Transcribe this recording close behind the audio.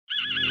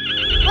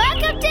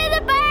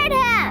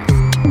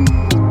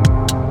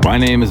My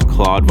name is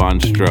Claude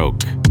Von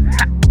Stroke.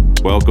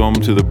 Welcome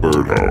to the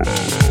Birdhouse.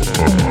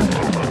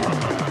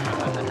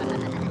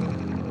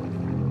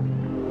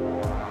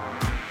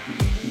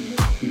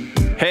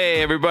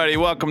 Hey everybody,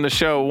 welcome to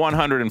show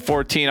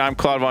 114. I'm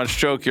Claude Von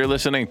Stroke. You're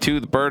listening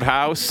to the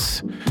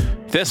Birdhouse.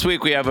 This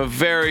week we have a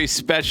very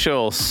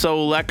special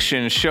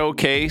selection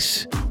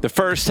showcase. The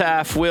first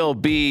half will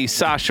be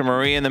Sasha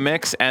Marie in the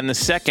mix, and the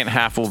second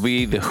half will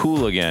be the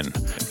Hooligan.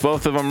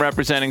 Both of them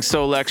representing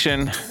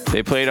Selection.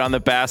 They played on the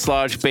Bass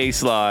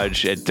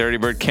Lodge at Dirty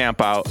Bird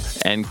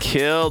Campout and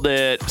killed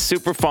it.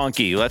 Super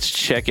funky. Let's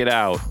check it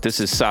out. This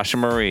is Sasha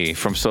Marie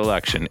from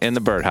Selection in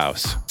the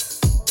Birdhouse.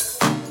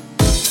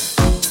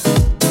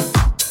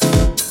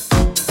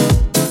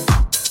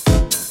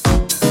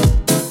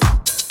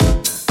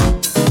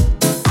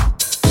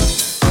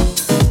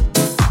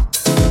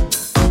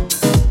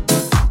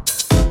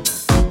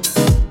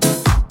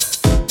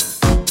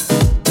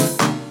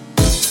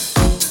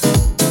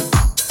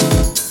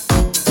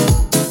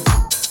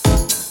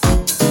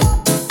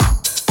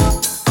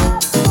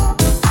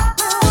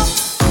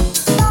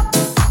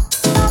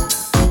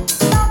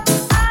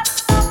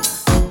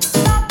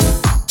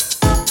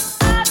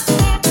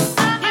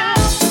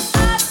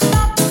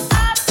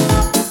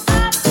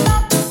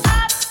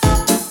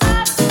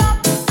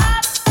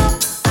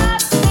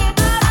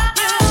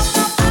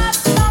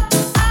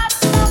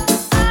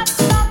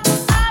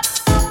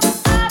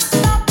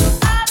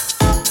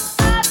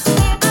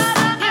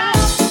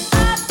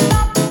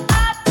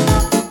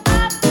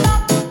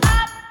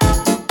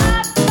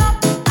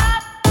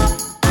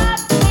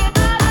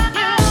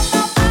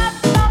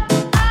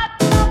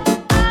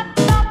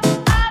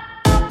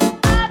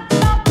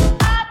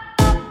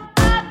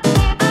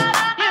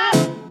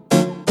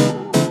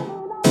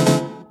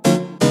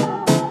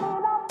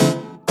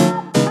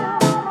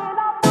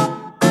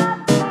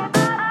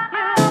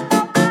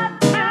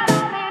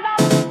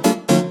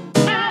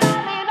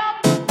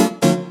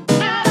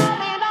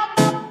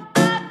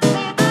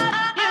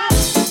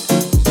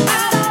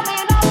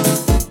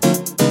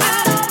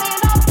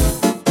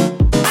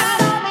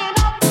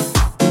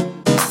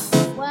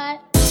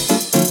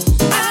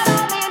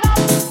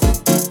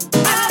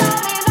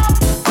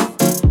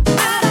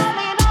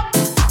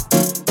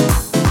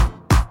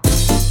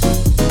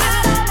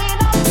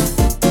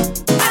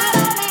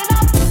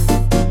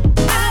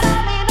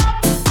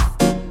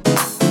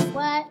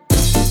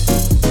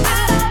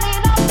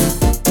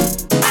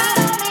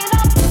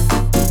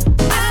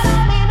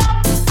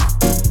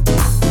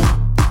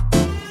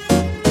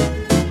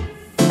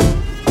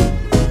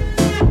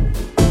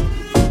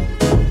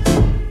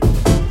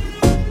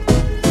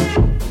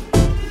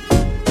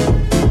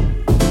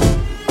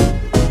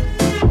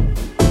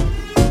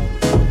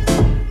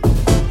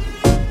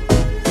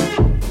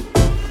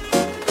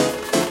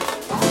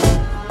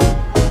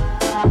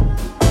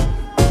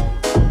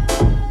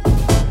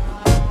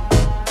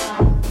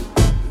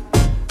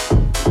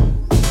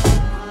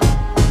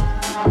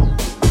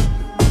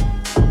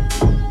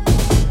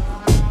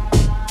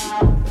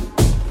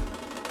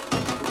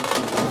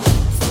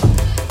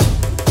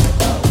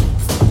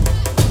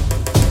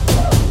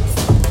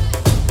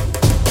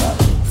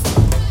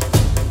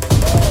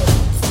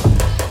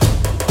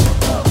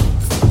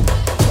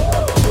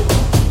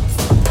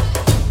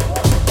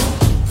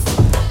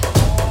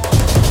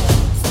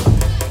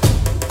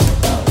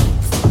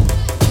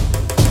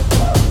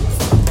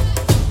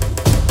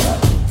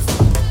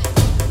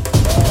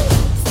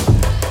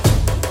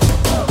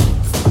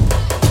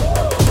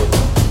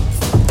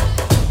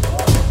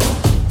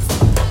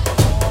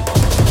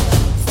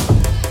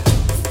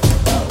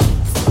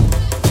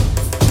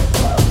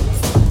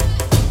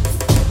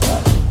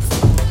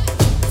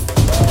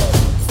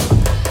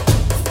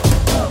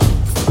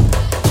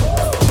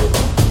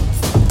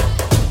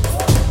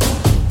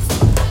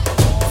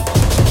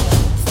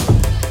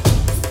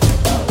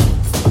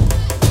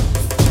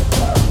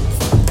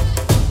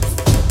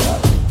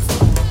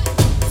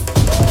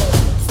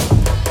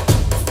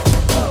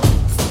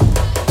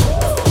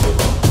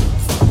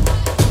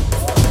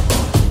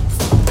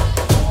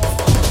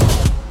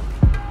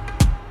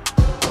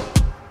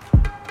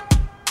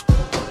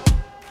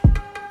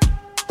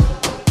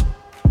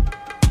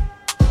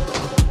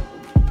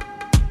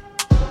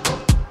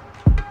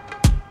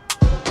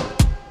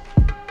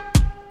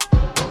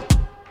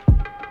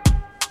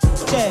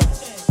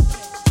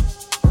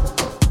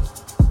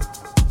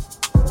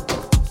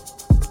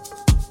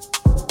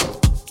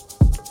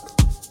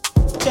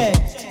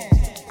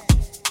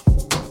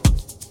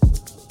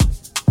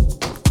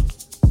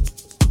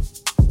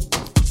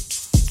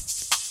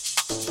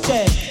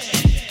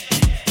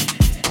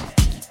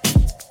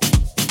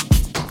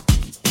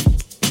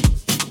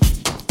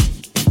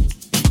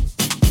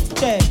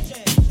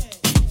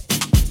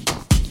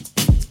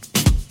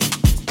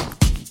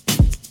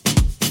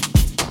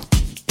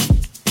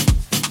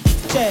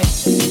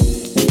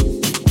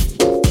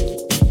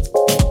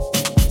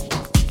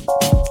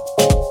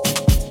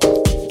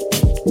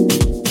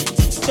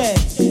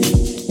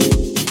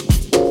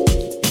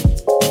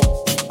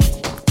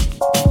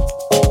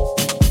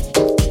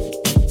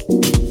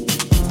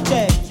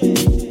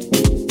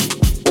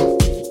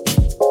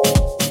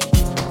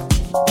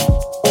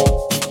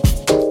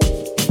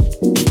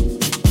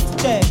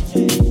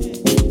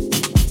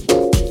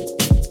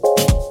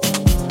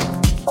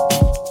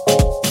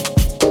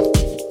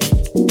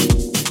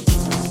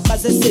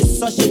 esse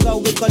som chega ao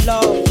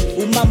bicoló.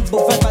 O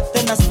mambo vai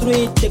bater na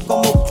street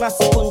como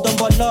clássico um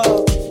domboló.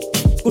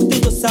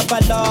 Curtindo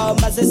sabaló,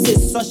 mas esse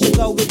som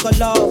chega ao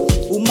bicoló.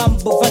 O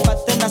mambo vai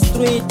bater na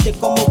street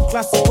como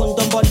clássico um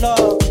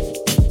domboló.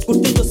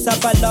 Curtindo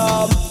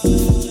sabaló.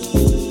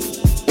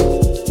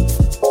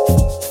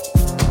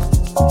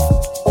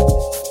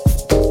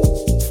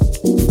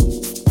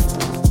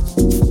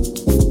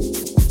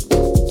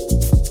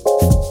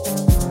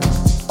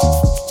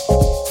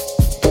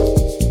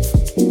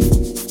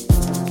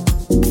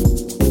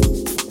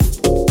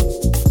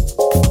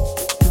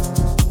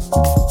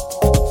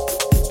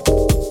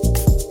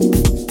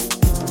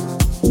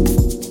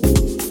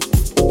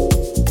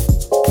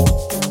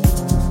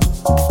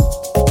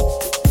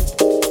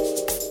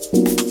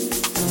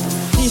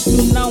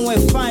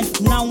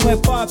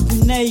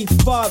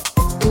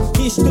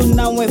 Isto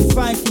não é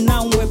funk,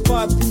 não é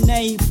pop,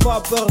 nem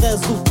hip-hop. É o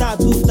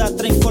resultado da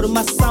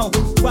transformação.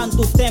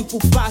 Quando o tempo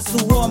passa,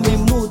 o homem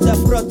muda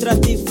para outra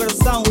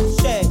diversão.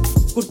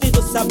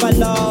 Curtido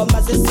sabaló,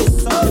 mas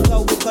esse som chega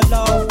ao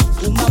bicoló.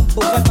 O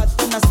mambo vai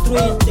bater na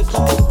street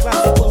como um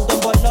clássico um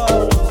domboló.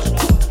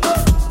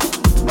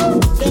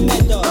 Tem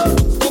medo,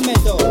 tem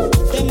medo,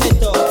 tem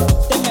medo,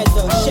 tem medo, tem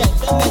medo,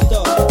 tem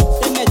medo,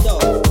 tem medo,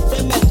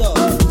 tem medo, tem medo,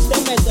 tem medo,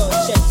 tem medo,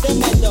 tem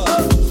medo,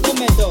 tem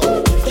medo, tem medo,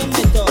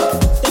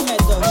 tem medo, tem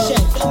medo,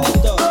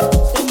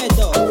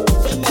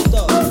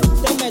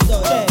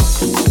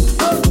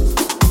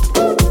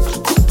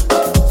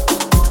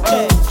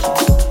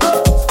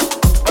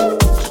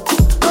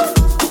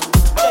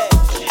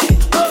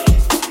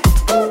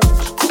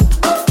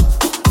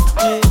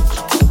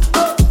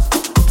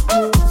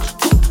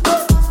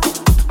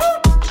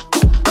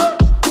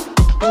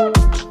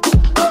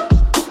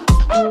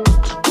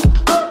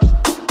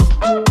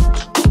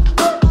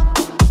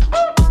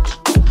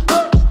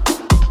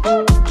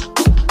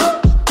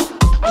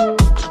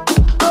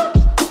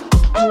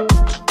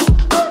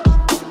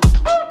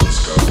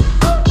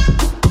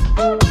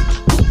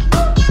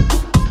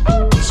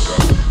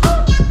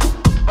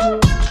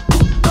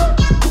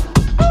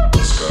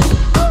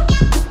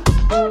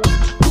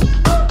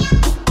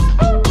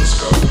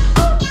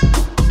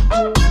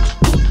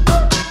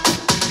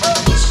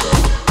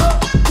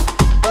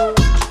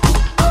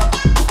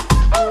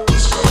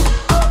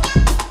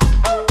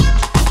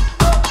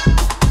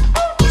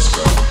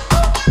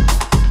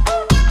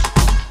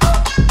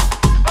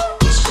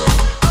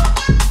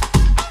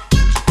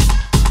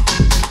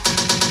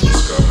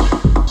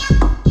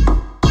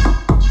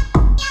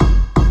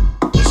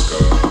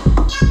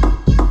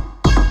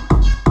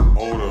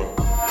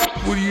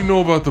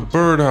 About the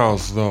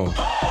Birdhouse, though.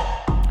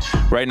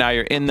 Right now,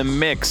 you're in the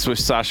mix with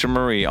Sasha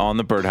Marie on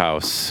the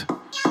Birdhouse.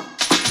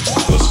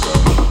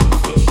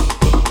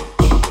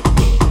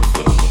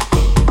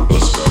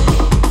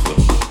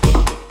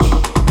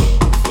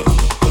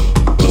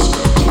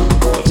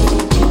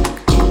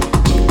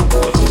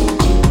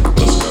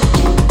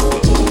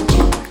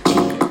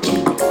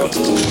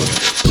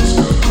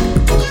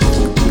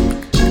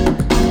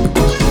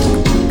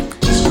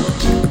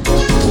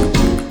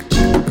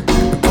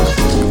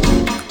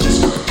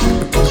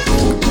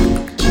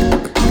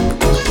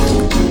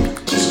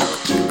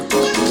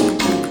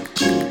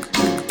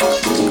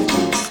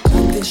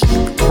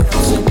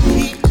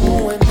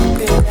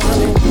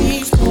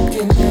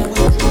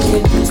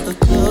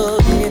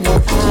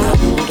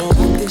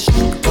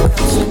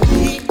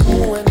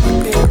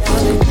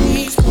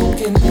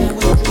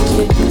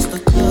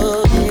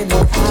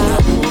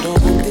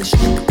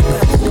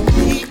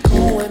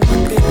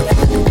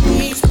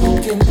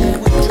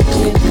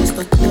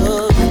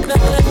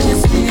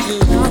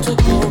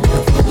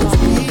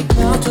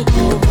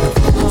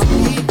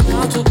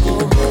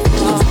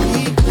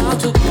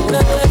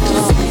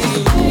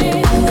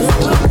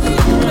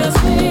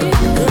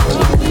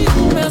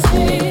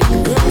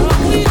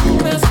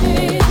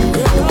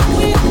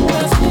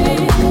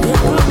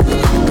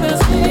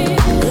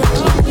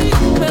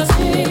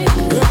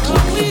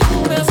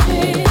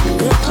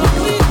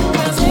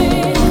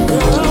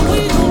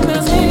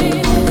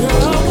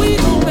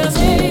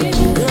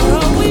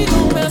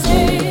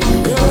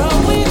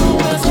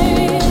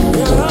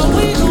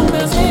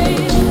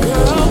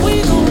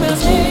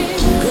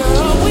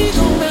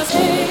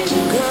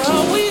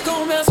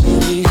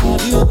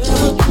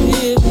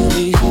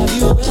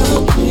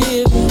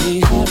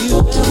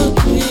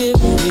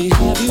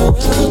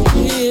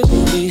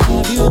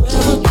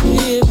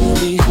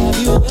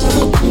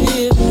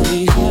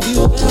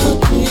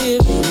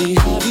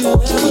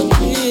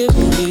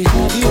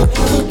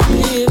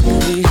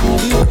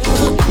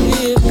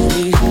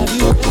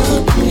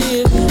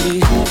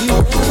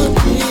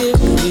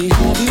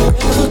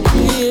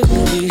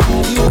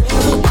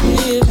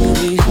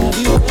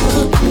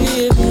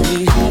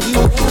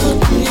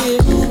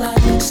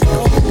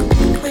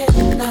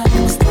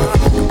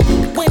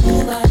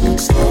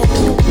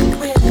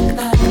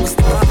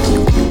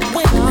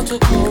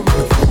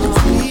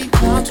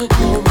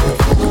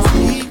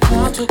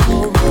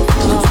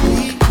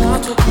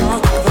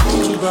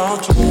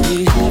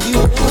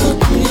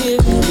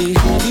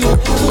 Have you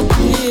ever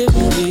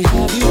been?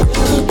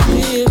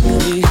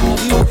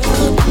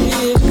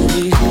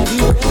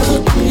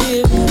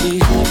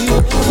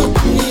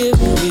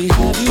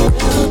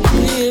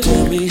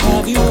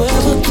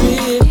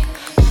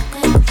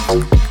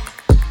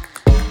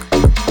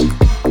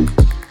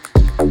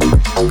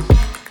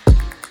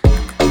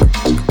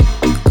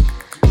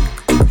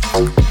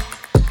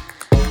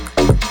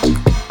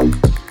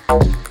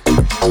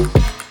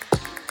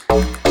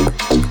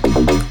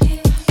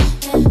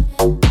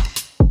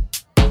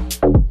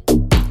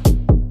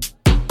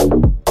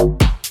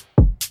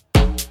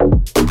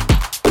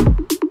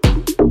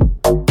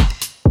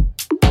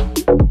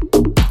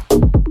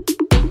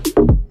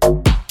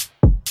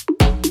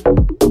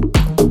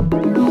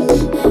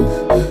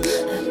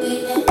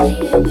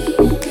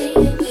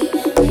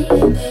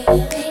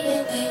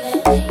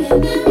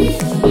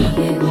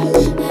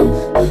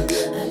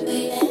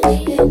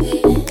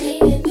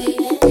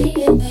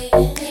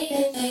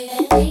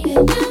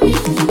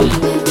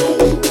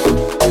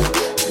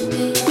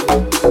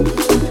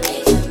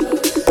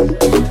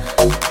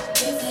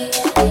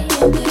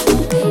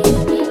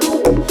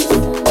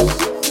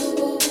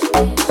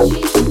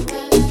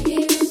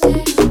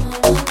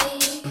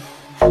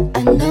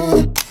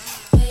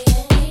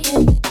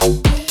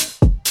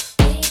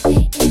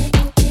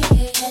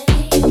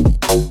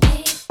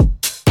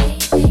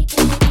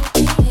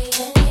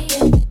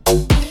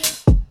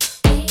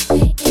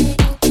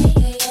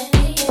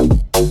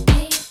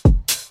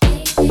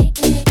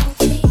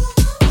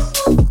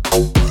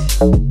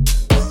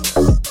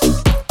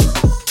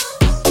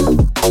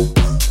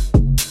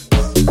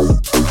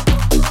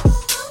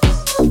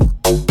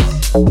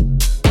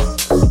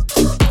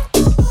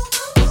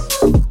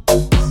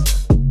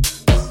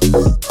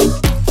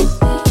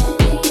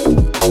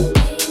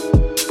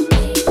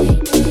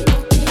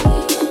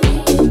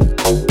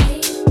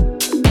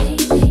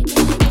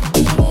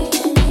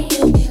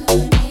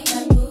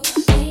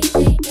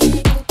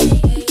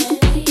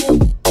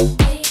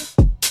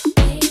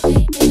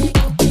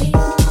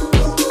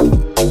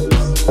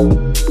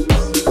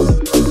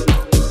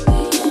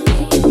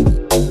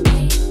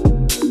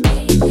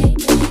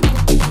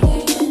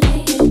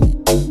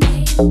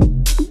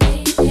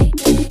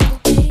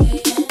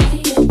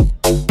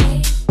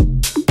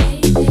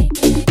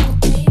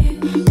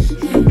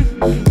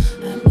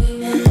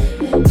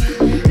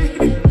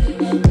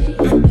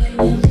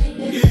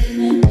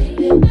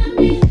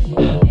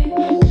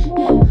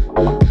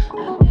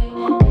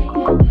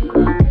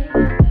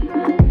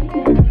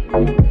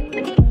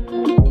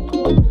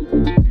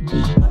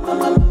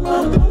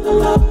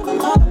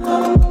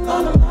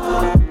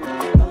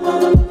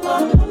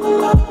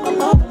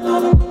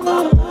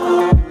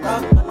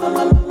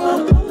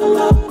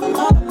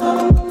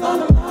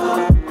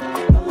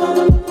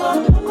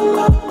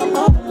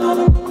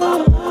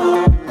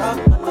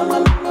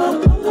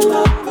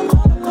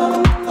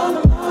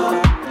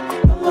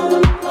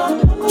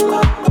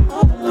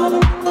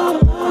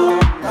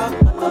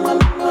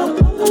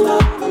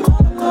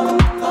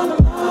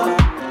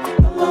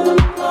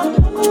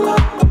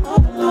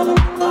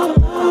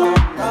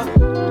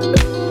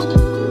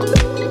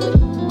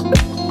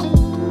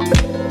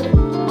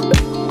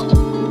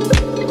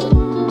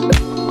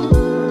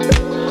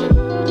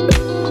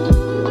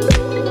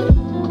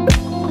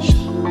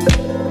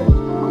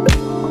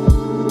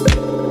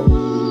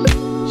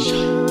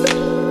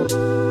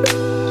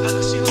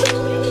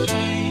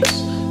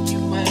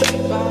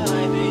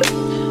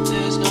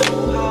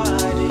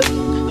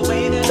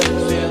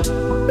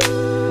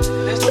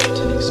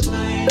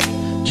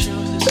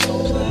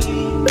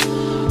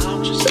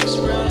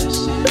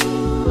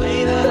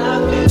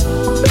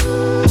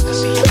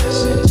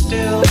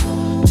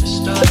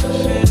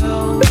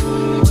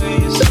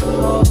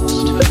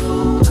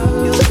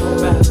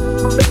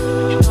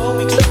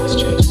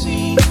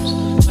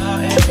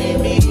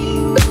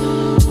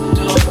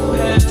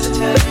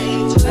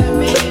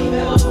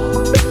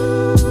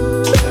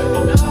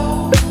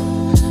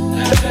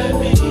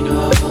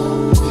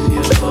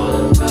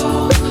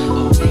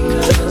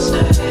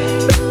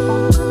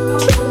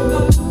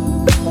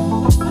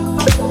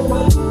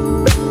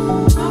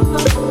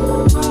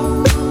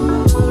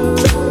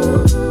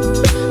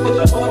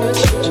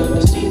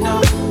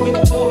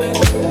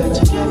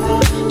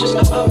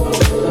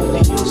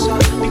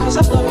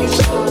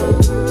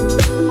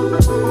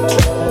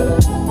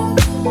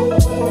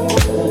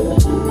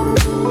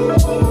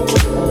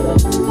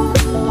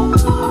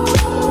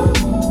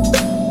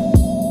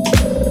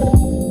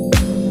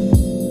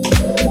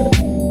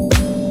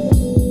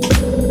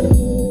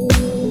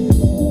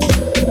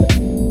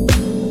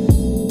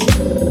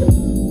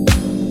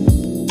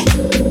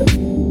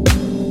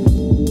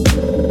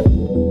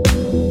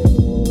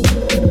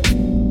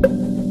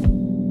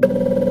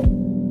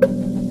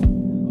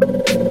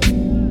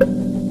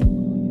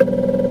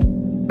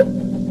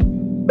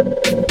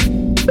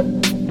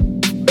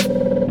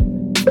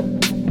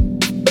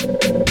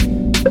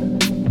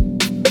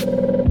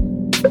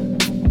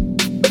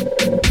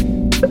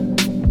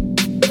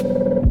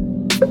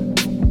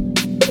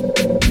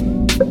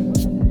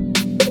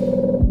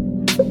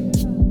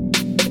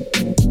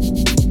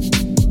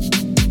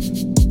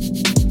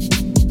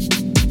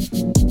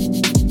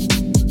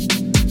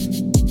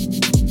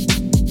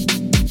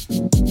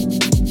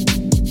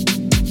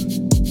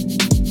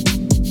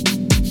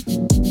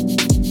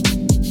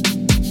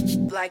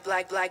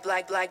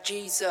 like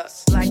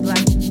Jesus.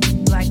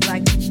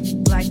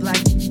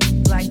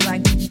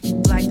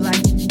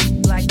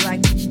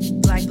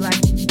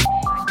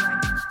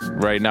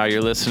 Right now,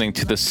 you're listening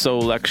to the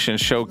Soulection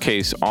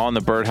Showcase on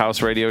the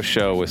Birdhouse Radio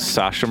Show with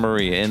Sasha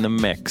Marie in the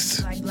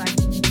mix.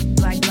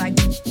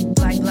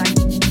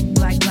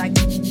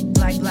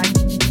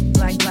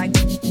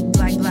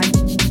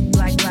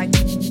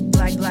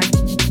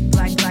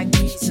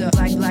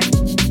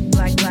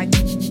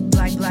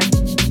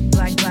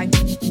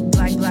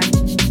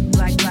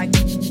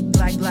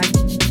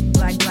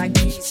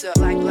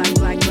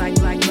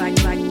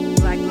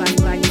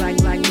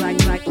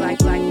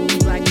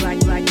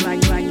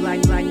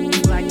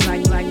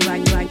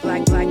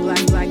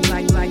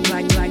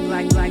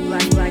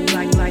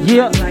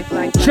 Yeah,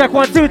 check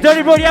 1, 2,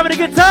 Dirty Road, you having a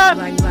good time?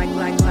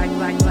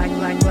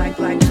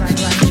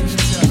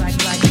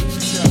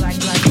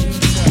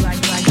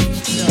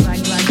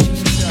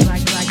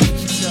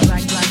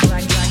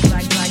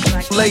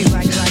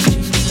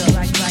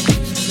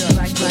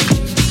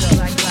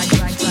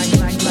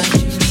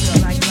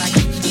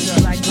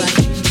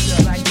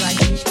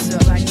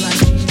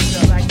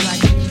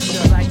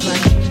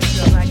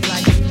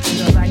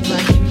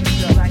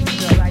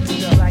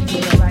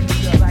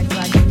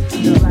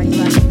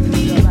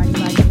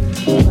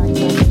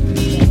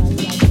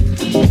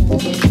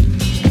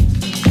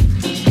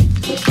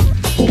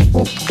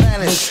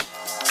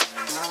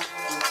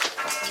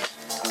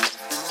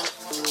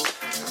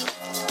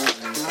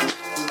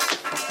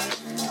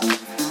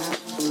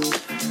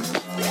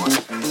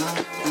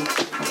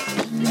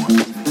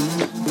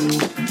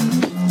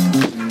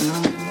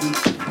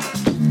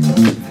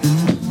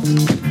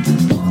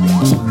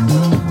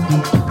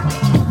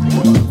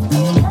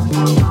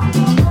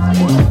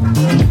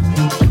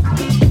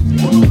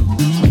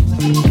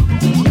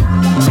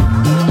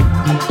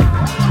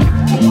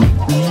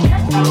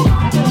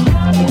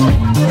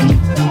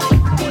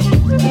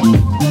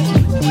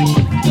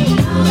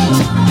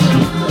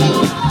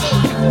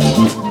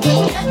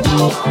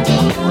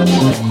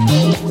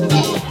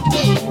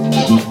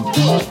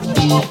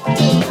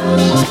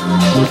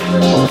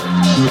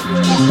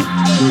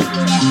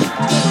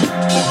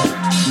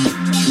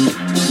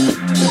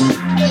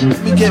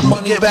 Let me get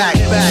money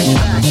back.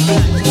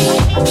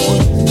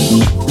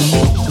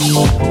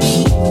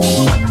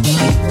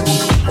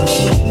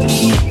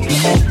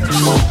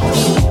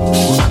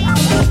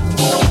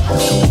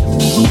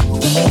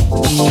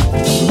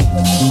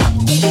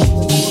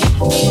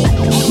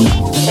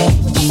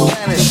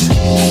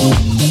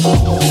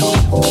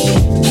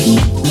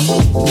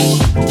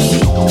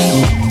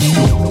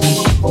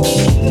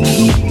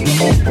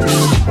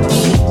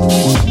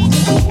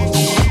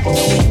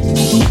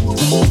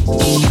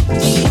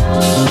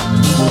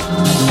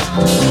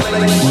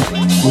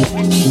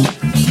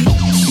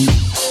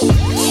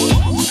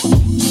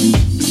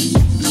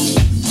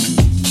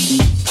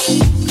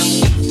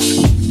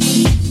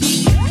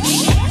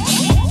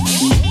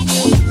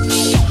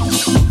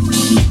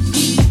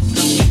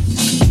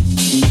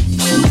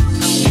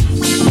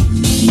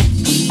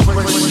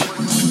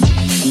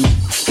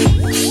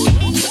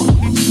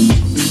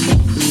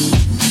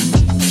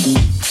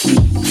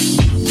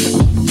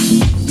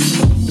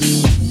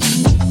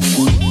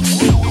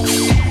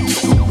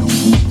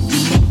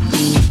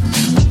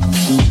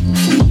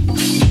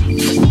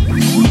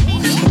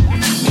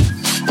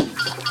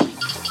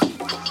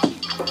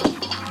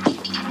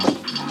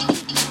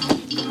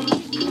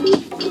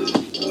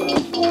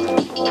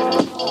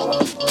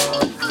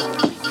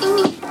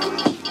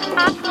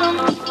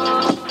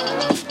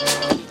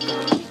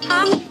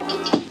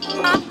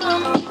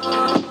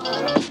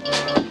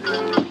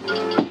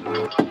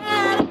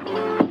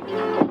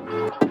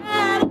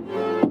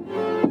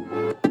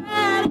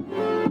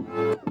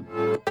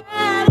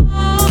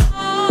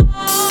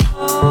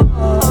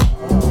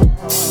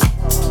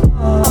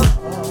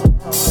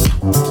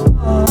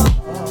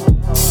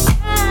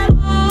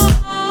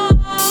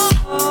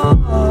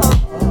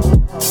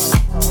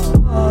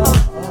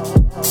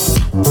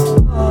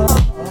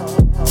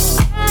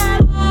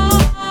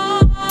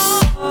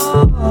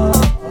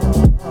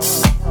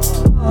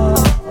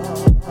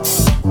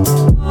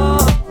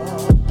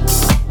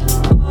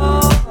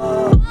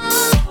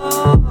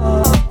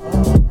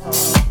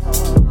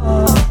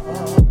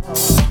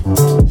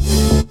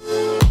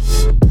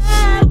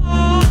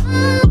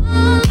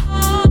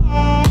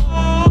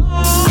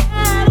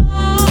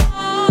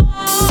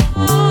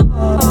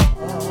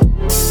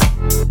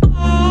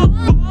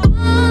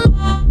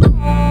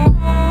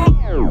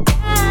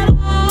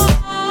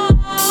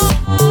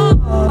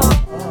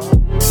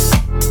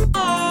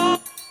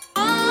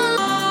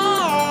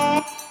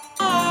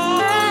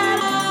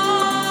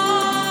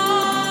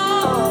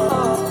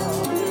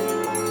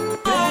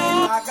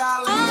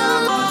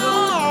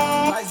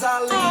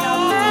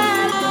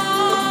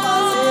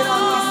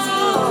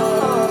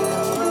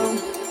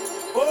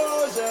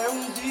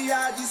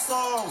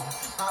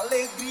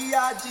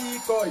 Alegria de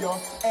Coió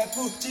é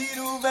curtir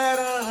o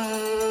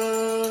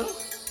verão.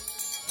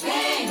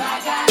 Vem,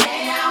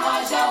 Macarena,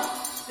 rojão,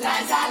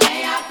 traz a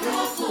lenha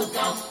pro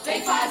fogão,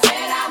 vem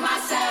fazer a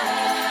maçã.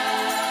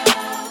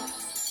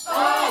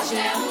 Hoje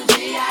é um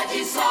dia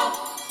de sol,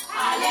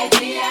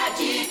 alegria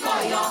de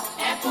coió,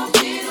 é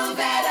curtir o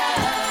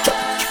verão.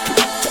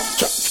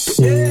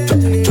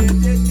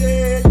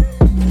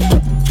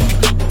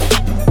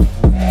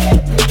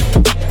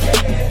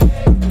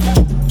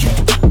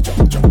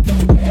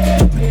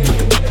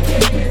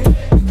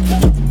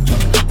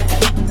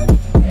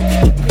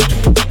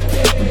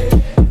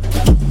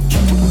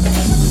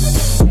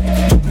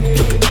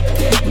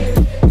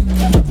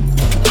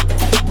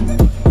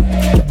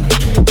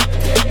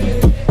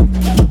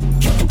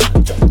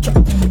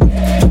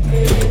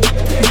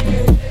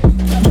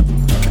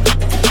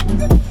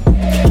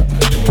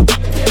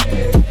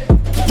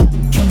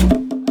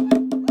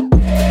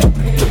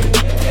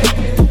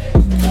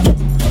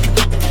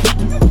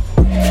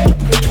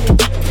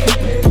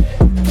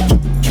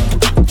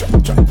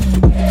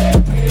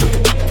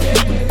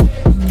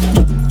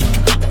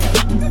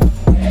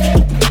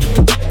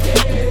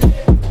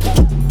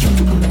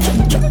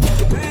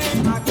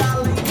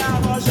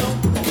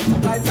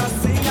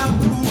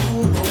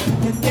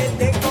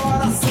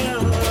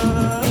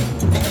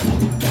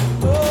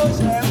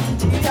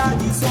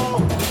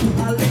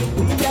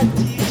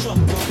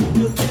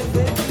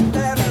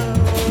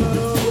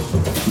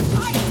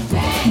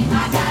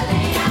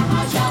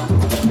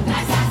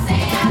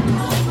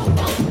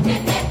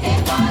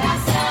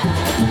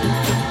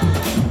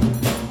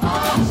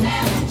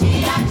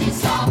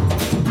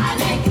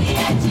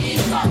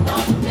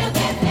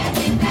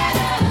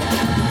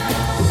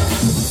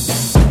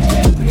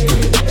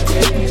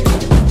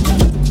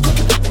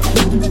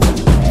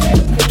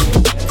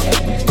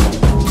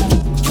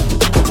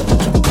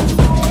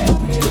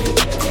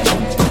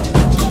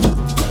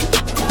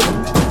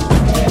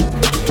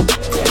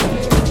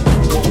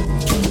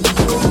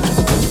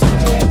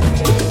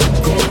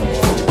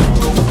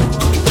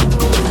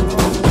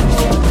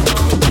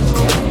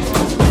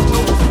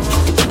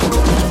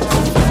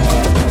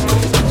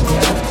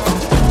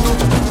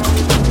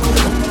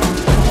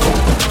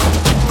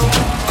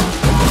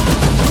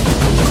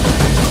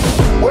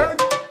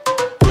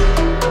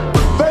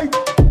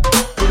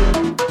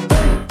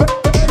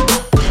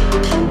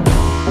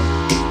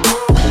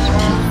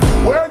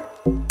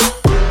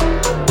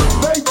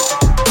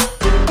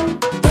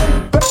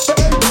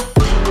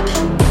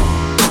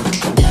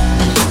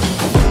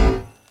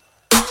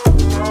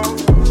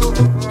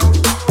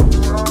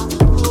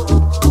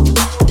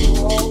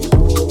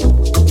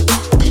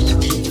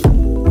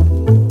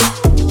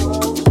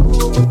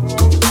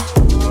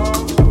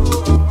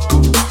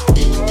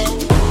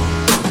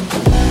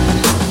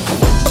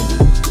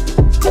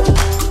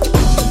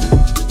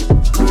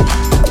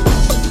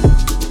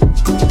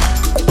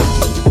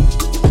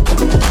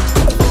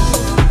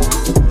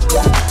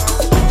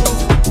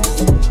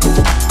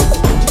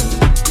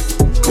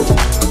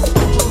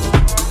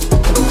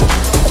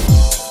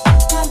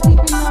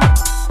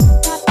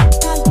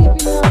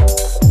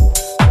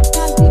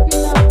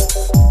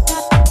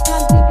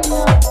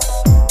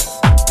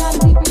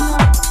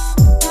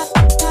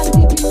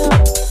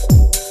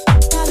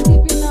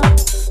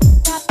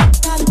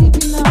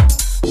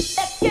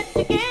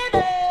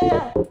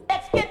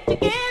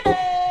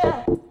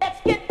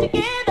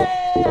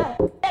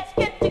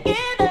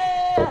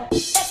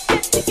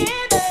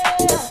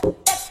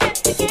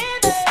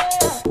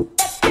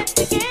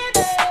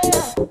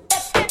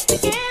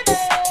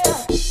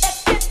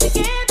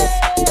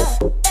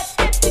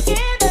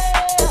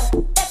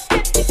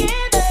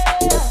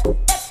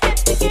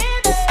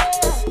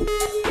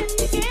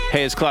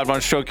 Hey, it's Claude Von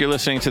Stroke. You're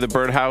listening to The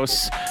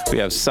Birdhouse. We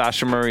have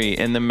Sasha Marie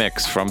in the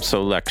mix from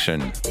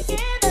Soulection.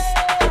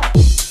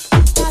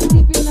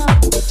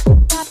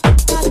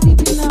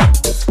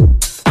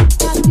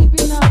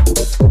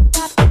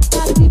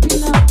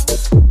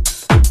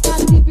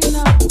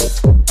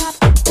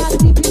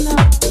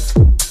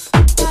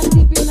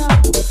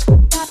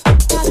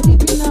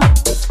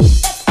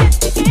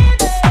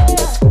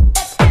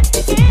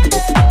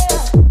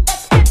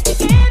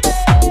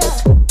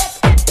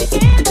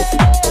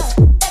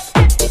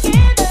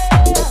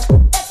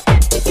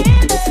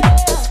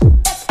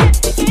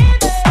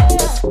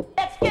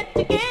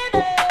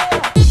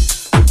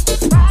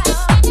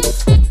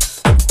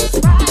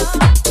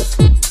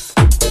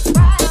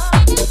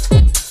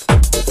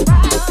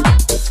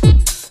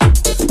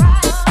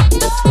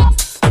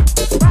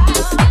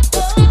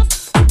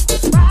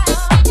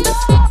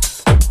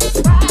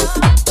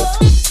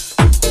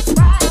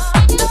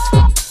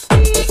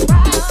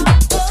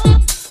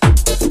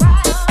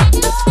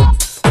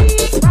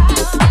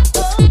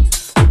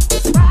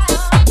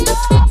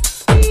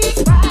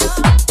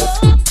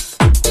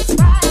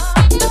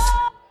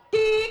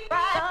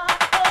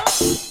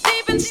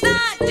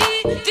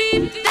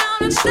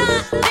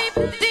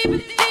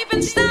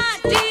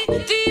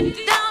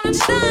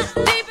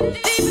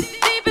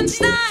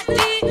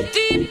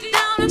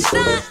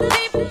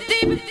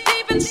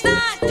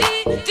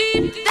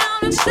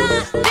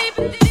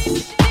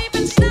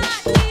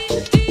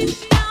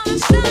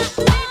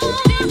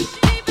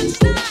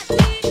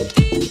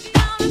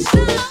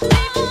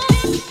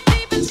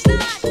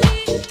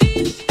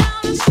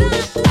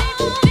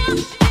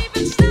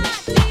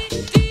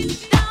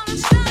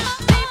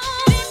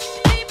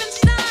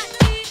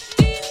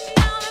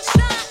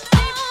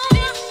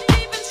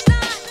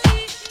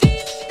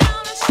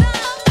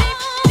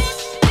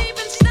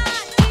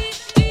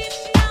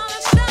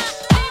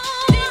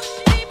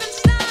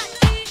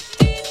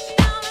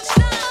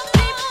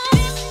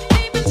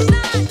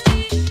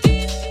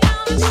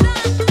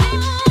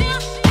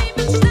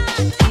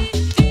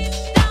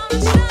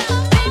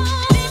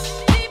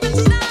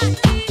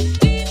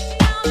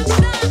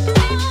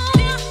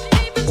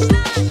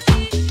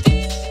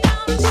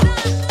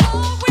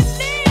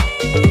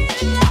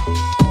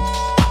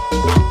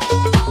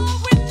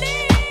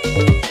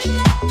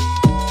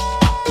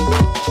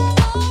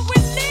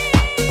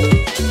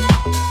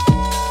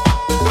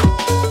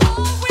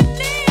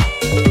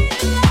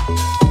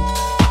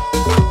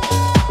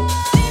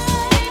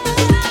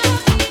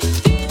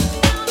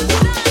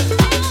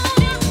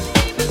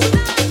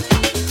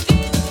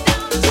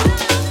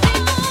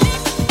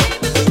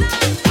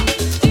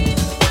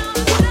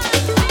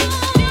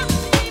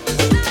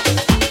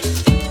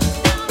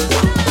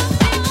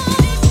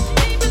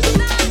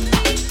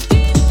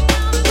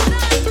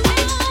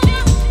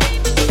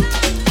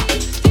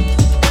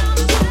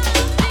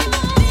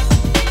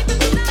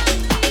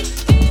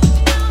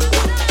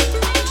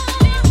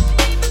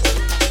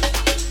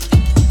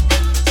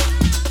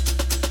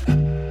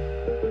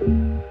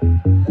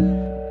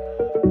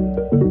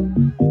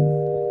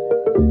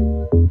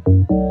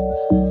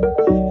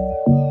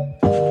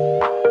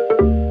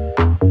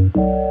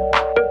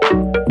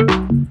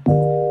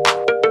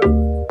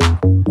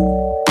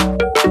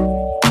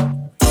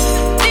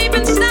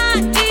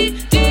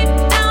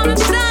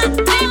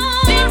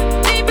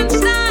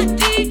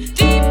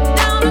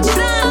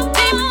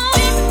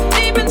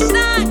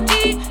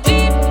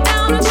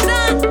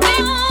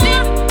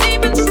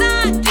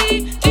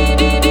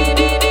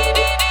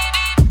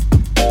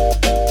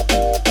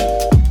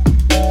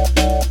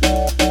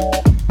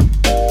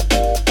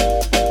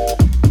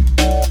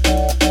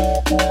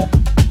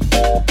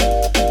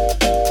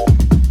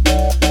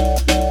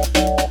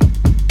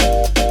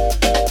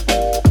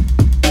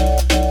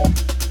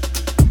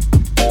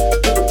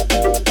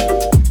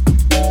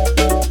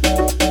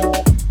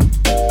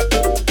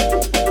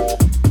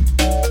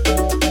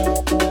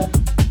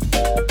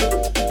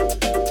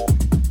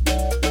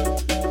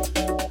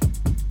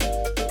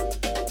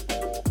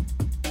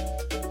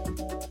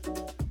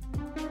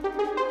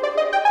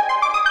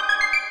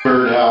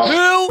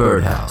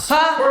 Birdhouse.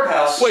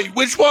 Wait,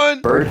 which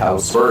one?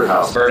 Birdhouse.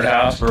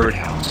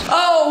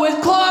 Oh,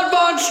 with Claude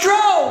Von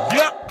Stroke!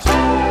 Yep.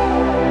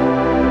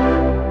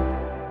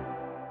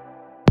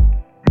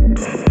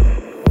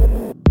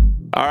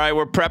 All right,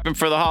 we're prepping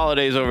for the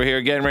holidays over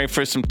here, getting ready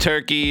for some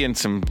turkey and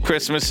some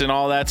Christmas and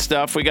all that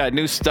stuff. We got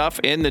new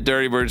stuff in the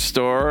Dirty Bird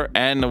store,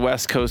 and the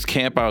West Coast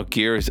Campout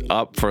gear is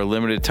up for a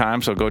limited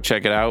time, so go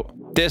check it out.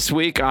 This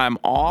week I'm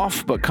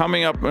off, but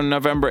coming up on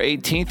November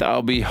 18th,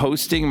 I'll be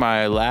hosting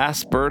my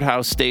last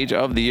Birdhouse stage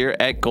of the year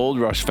at Gold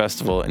Rush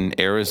Festival in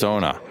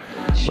Arizona.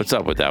 What's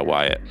up with that,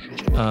 Wyatt?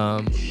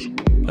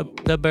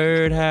 The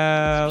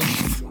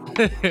Birdhouse.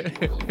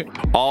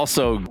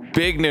 Also,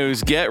 big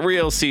news, Get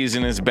Real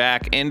season is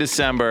back in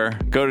December.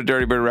 Go to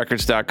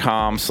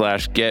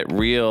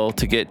dirtybirdrecords.com/getreal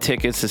to get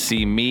tickets to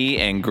see me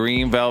and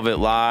Green Velvet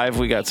live.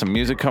 We got some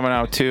music coming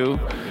out too.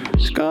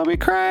 It's gonna be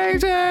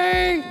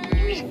crazy.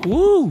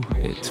 Woo!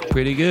 It's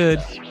pretty good.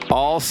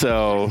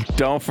 Also,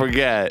 don't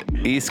forget,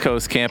 East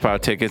Coast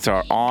Campout tickets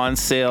are on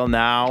sale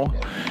now.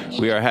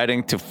 We are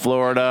heading to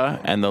Florida,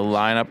 and the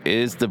lineup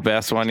is the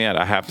best one yet.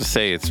 I have to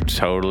say, it's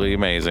totally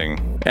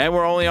amazing. And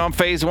we're only on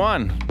phase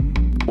 1.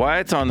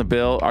 Wyatt's on the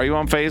bill. Are you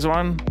on phase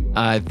 1?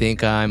 I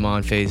think I'm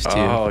on phase 2.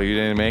 Oh, you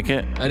didn't make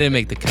it? I didn't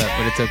make the cut,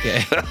 but it's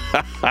okay.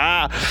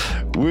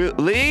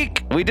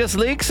 We just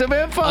leaked some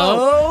info.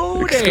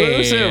 Oh,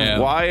 exclusive. damn.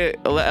 Wyatt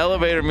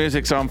Elevator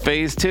Music's on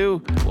phase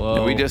 2. Whoa.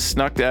 And we just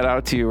snuck that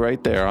out to you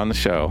right there on the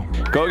show.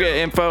 Go get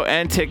info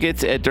and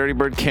tickets at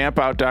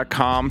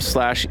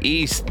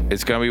dirtybirdcampout.com/east.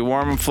 It's going to be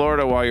warm in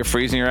Florida while you're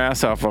freezing your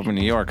ass off up in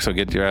New York, so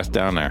get your ass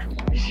down there.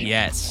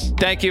 Yes.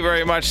 Thank you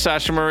very much,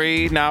 Sasha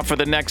Marie. Now for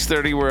the next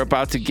 30, we're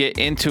about to get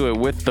into it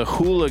with the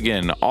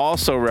Hooligan,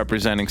 also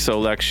representing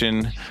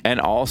Selection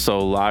and also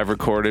live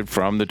recorded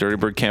from the Dirty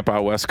Bird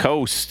Campout West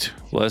Coast.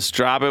 Let's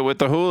drop it with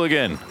the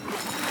Hooligan.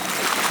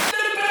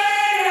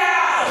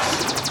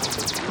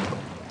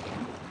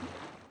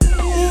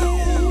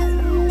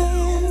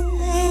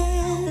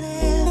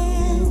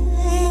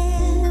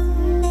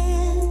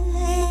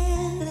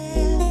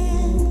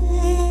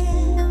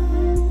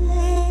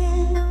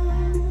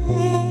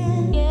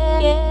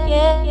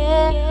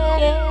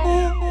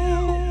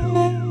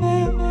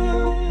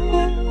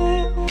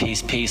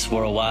 Peace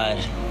worldwide.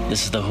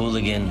 This is the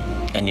Hooligan,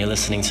 and you're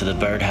listening to the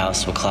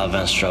Birdhouse with Claude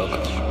Von Stroke.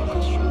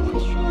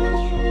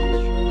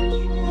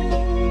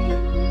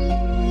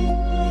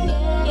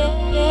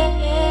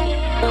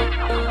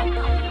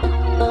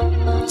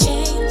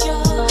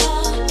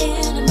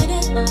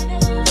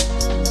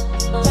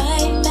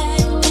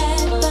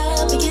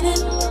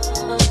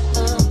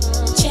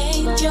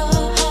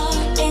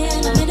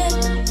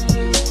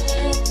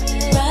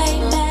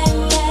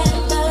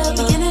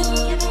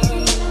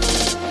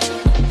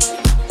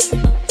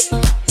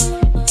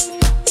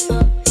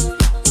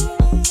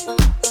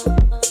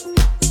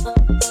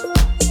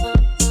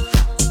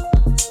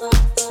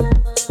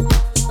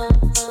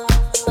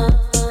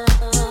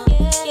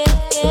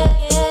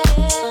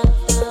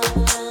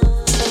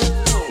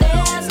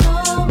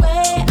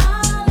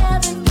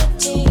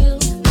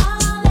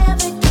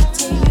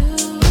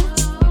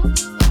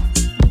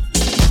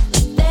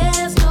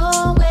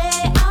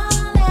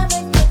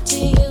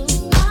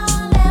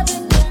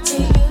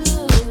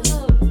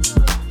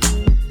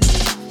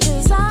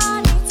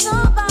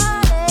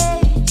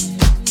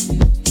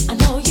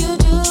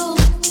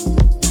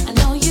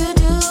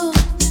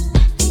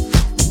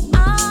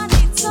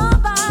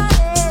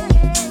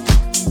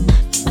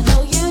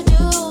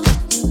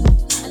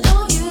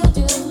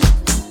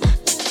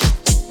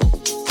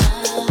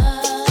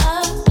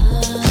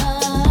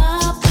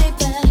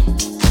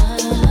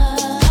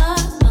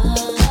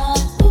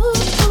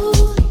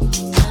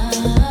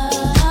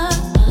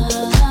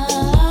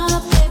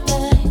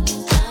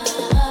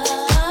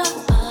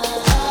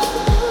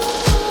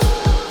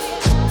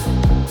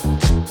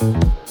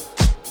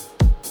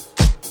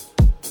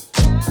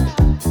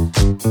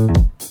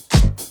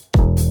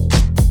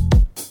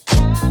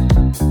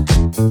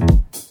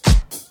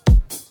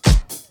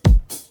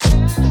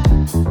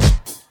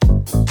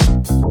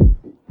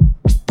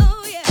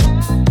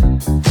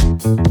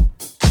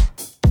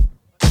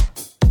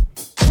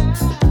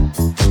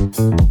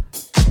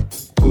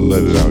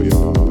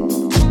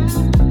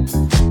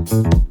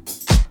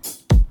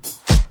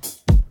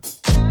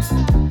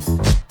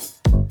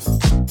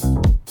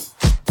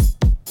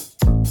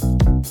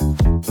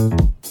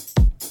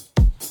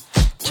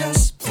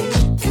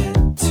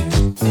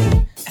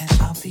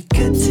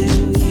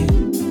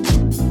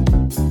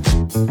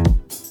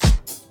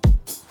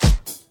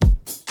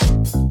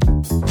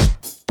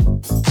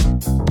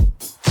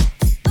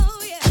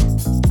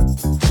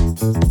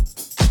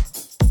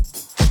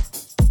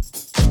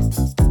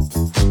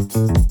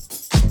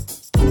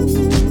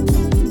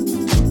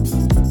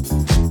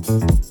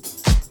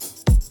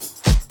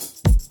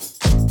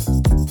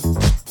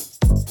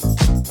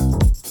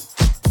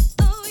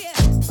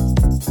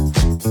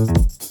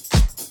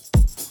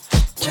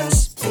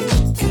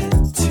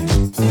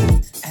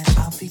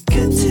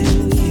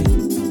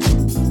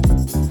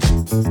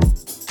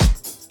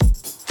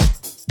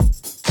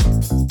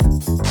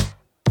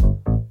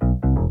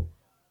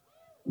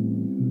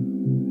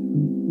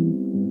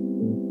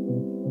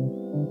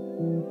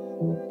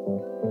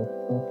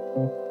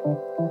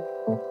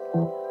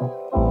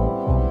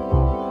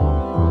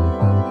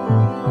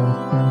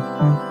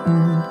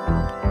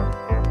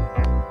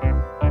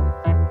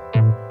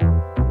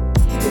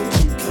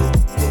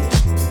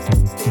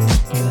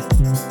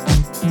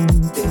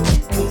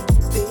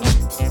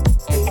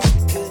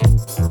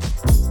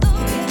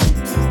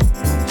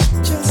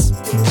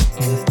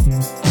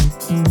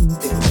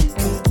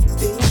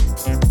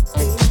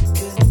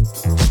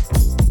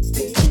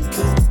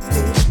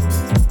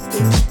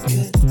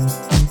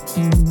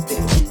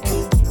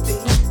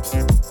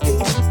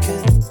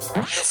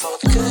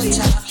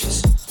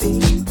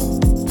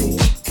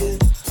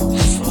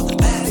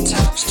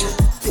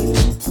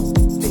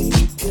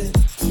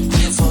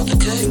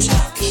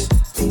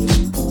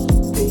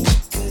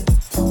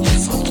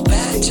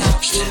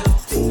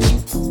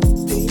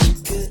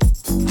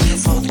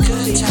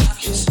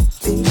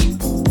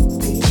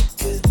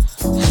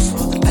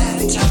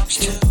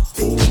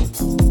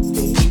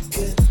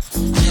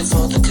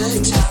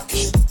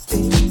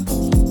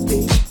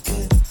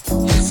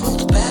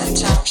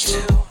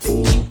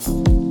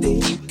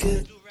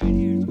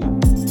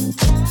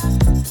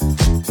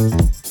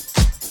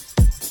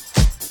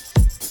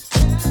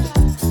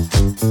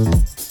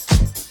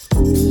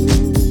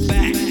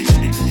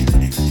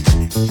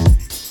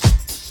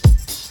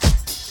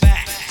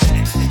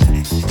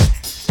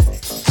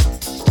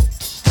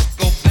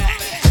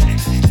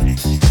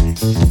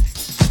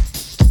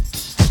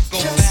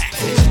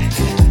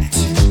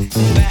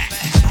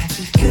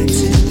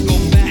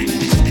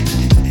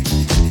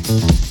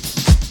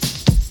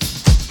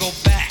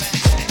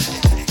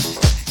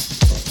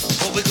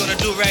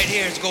 do right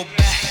here is go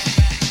back,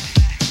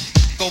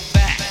 go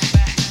back,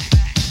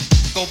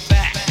 go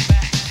back.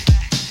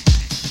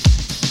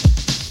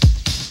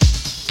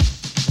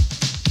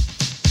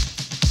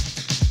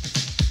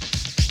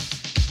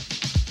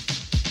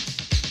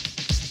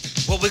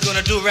 What we're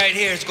gonna do right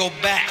here is go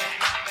back.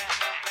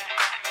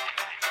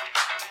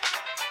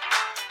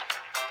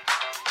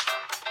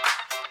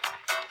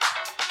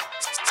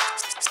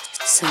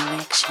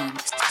 Selection.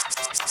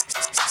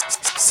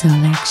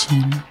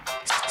 Selection.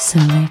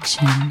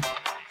 Selection.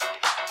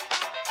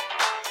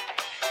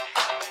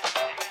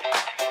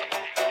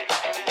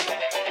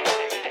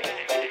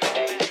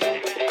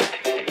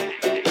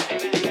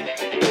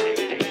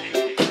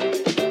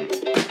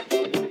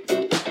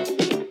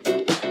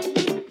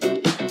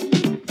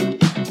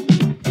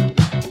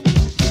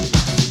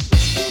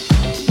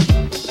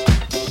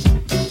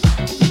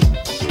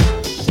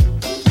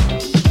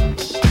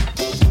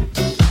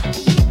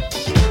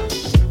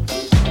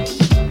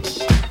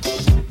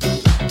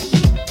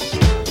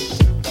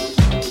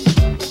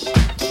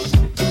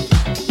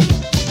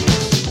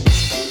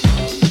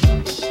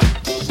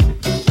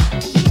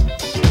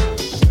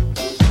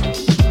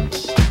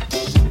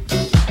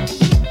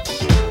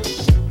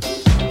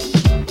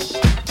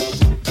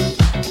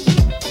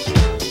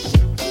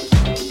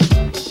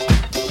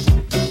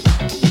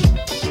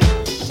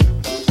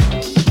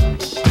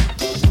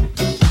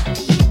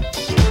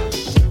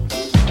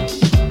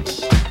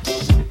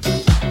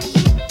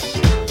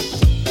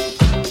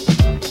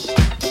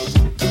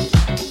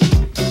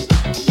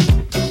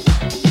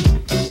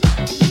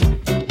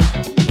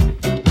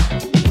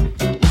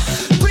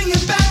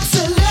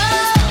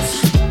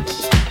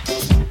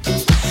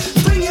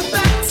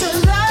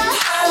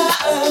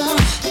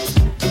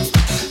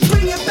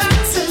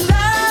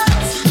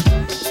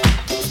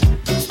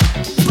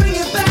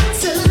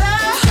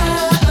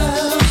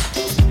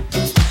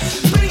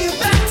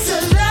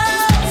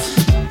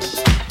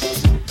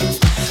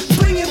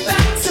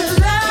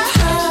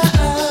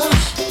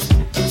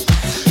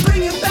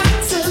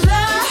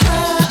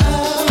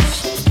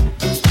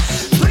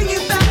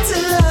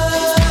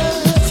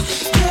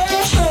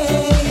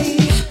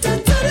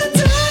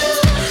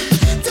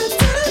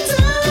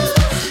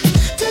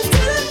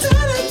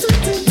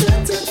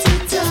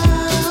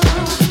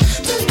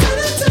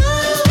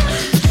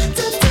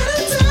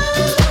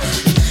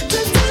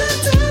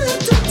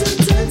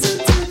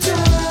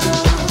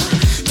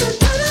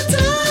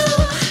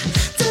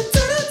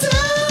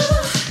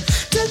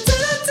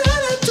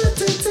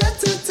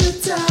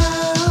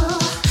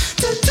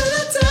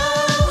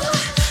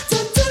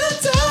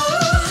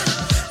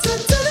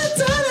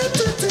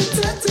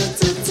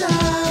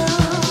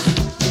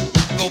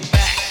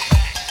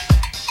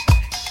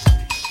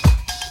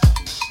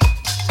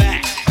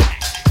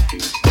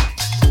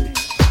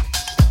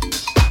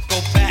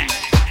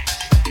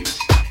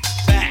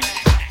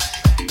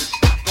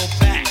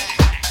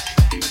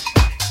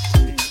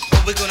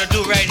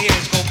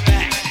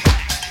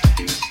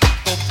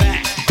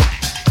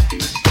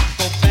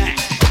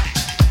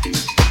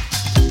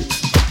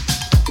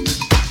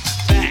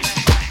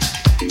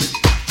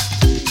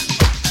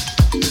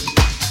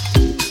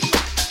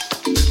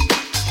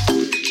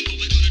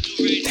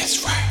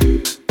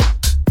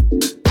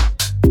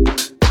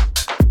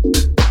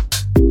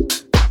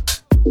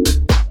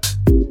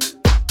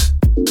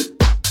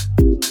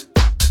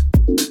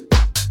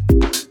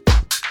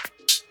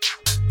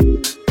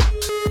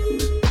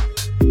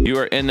 You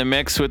are in the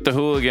mix with the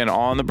Hooligan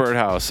on the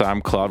Birdhouse. I'm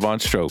Claude Von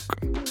Stroke.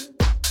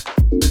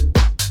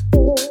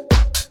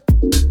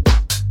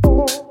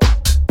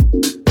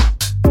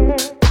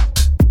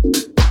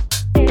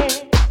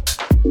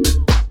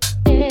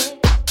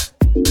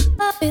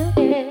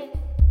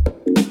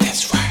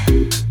 That's right.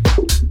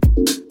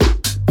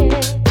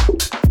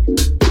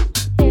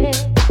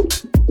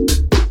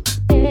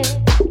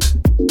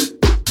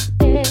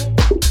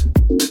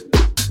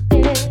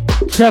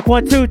 Check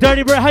 1, 2,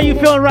 Dirty Bird. How you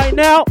feeling right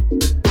now?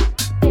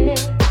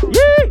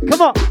 Yeah,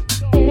 come on.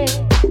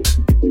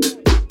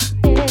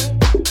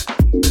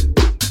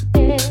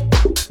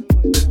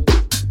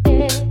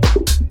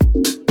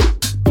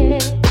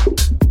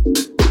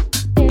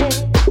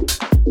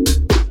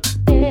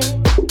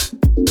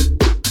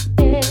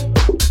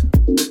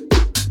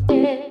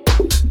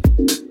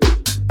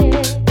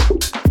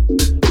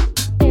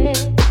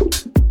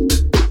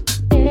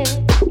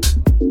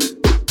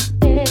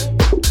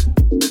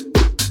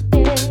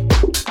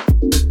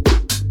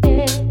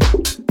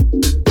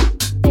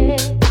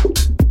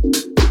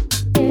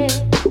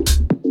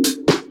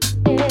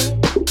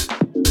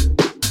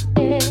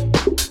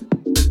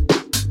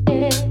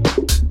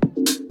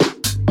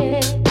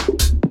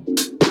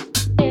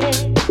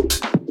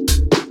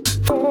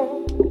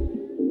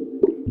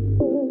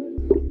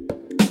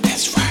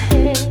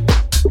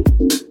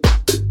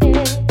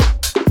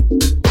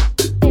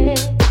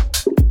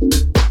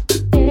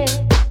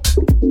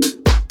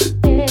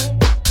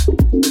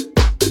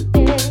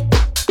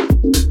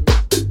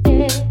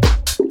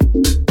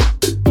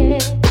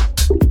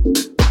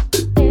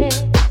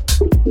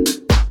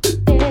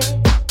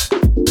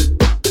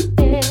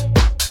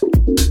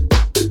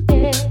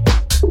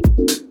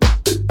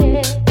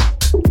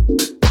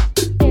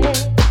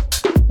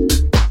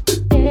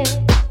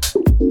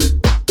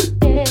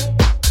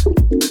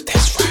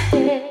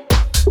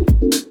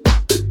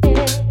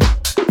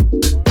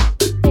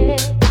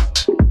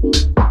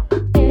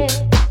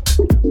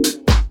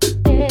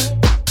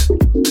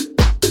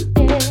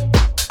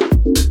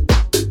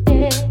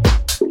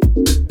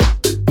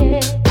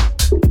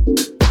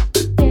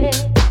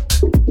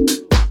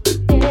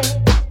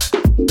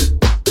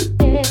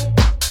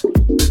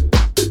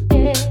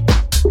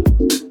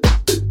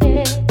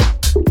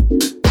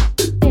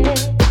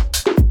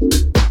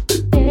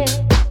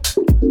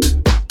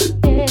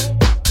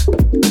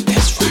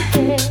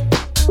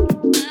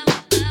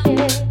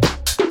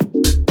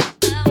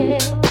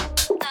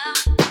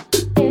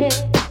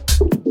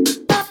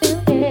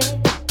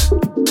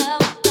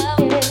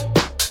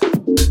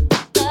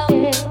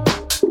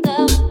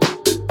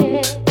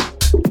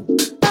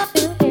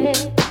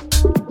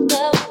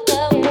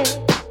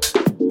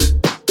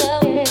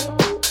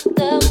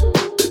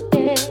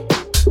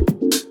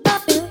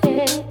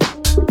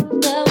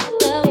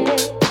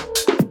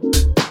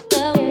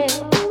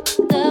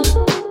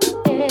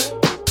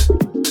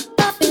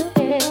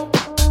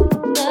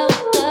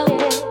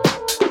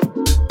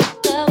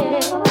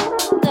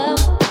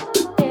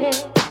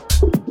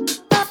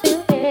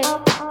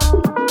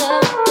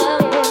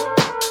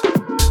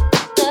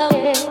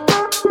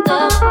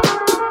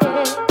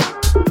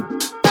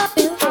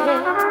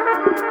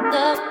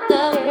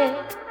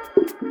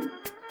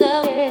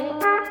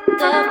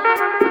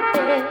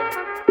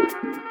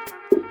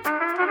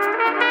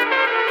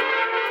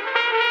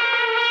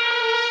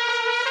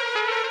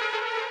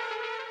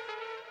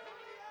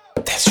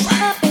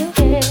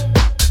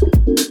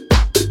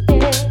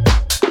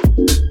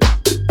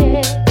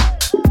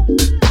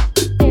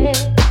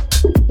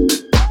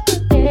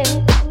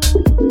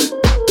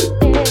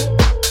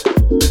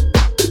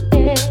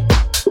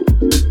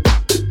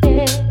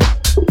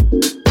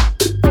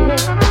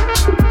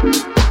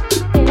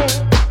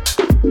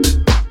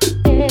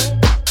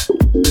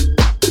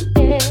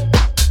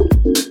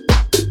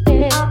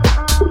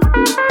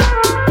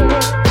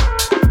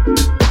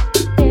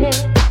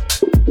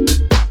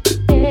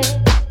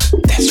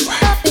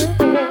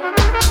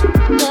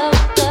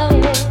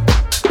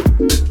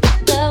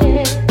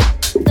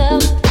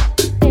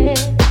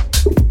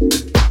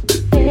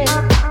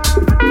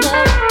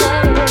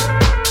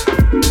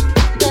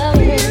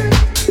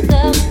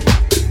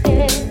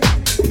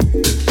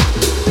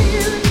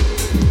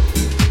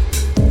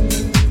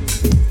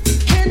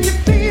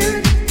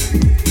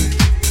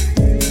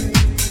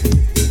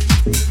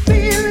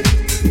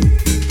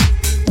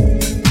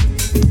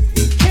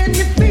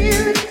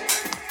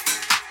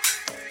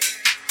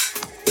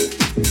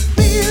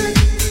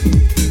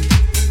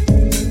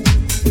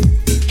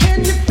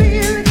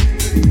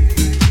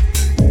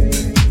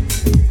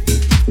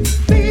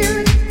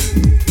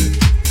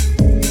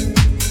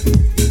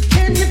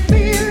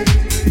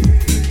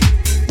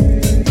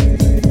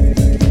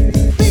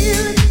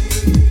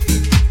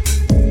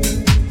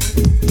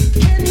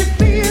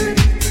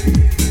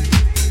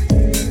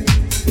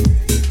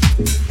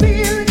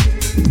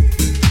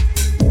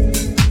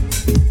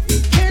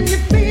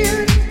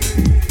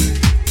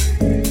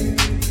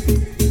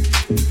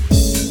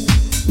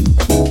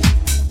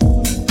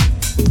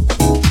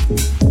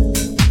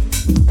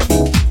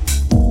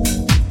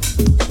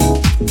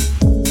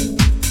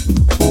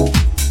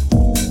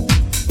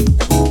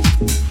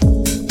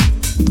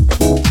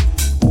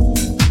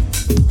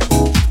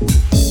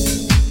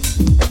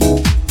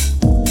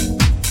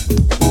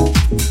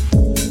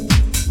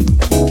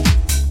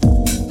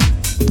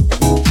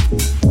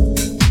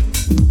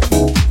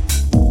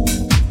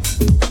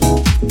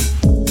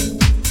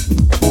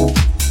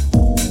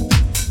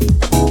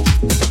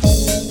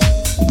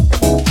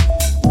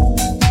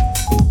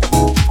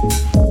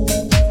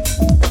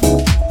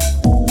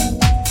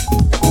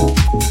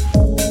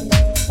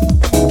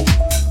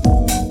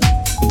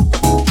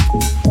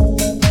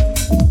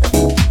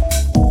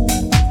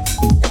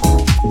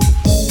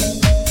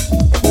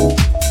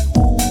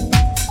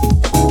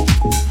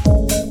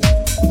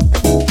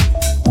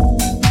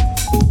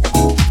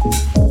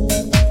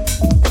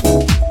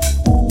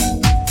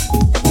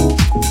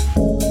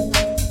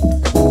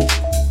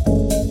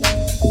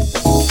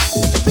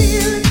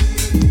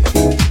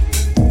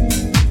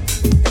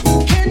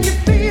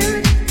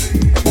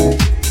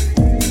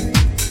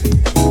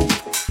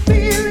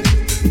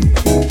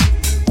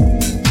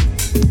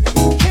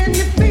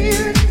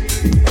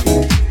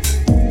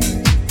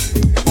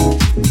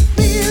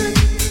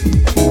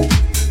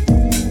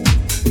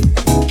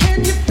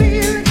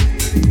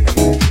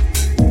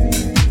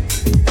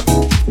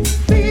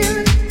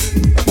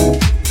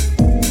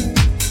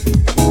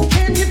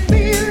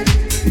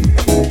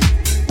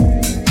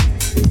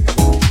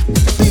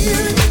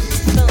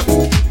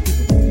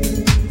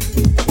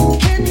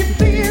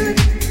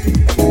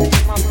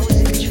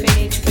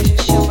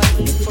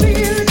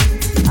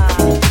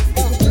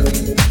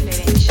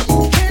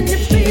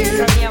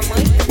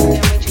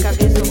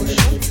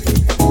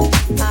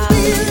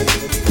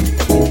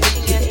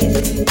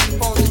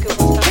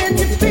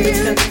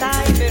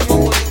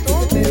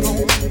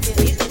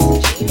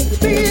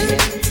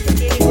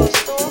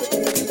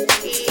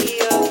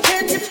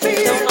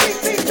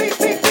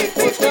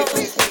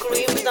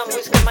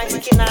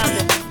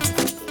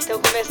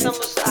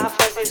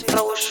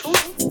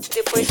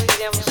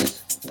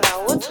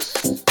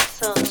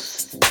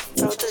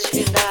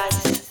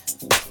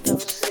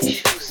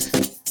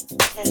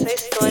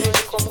 história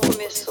de como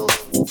começou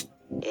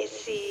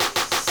esse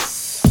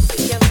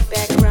pequeno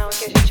background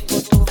que a gente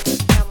botou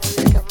na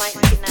música Mais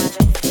Que Nada,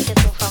 que é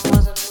tão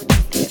famosa no mundo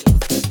inteiro.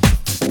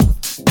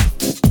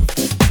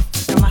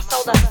 É uma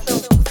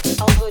saudação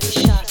aos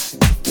orixás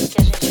que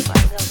a gente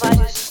faz, a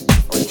vários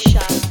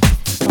orixás,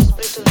 aos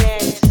preto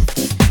velhos,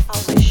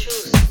 aos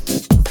exus,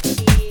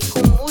 e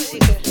com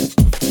música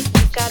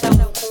de cada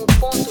um, com o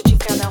ponto de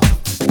cada um.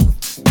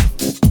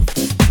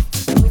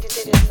 É muito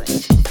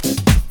interessante.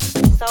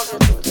 Salve a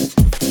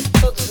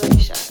todos os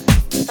orixás.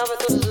 Salve a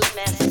todos os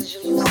mestres de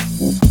luz.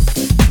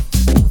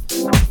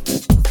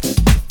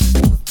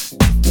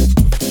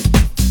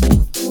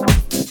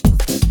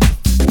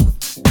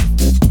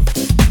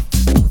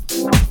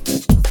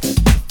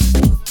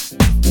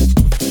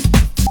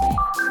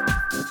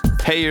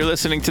 Hey, you're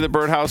listening to the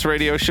Birdhouse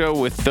Radio Show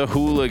with the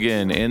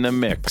Hooligan in the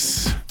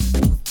mix.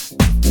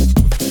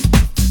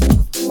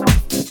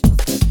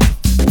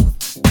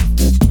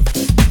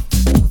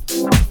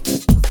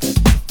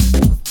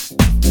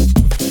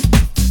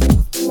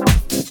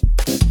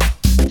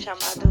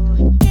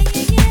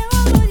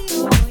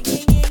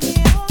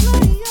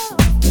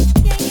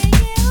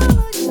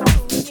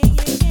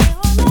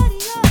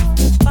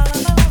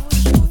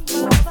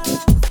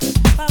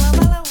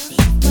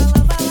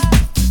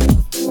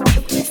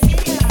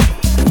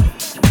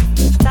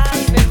 Tá,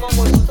 meu irmão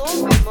gostou?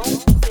 Meu irmão,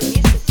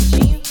 delícia.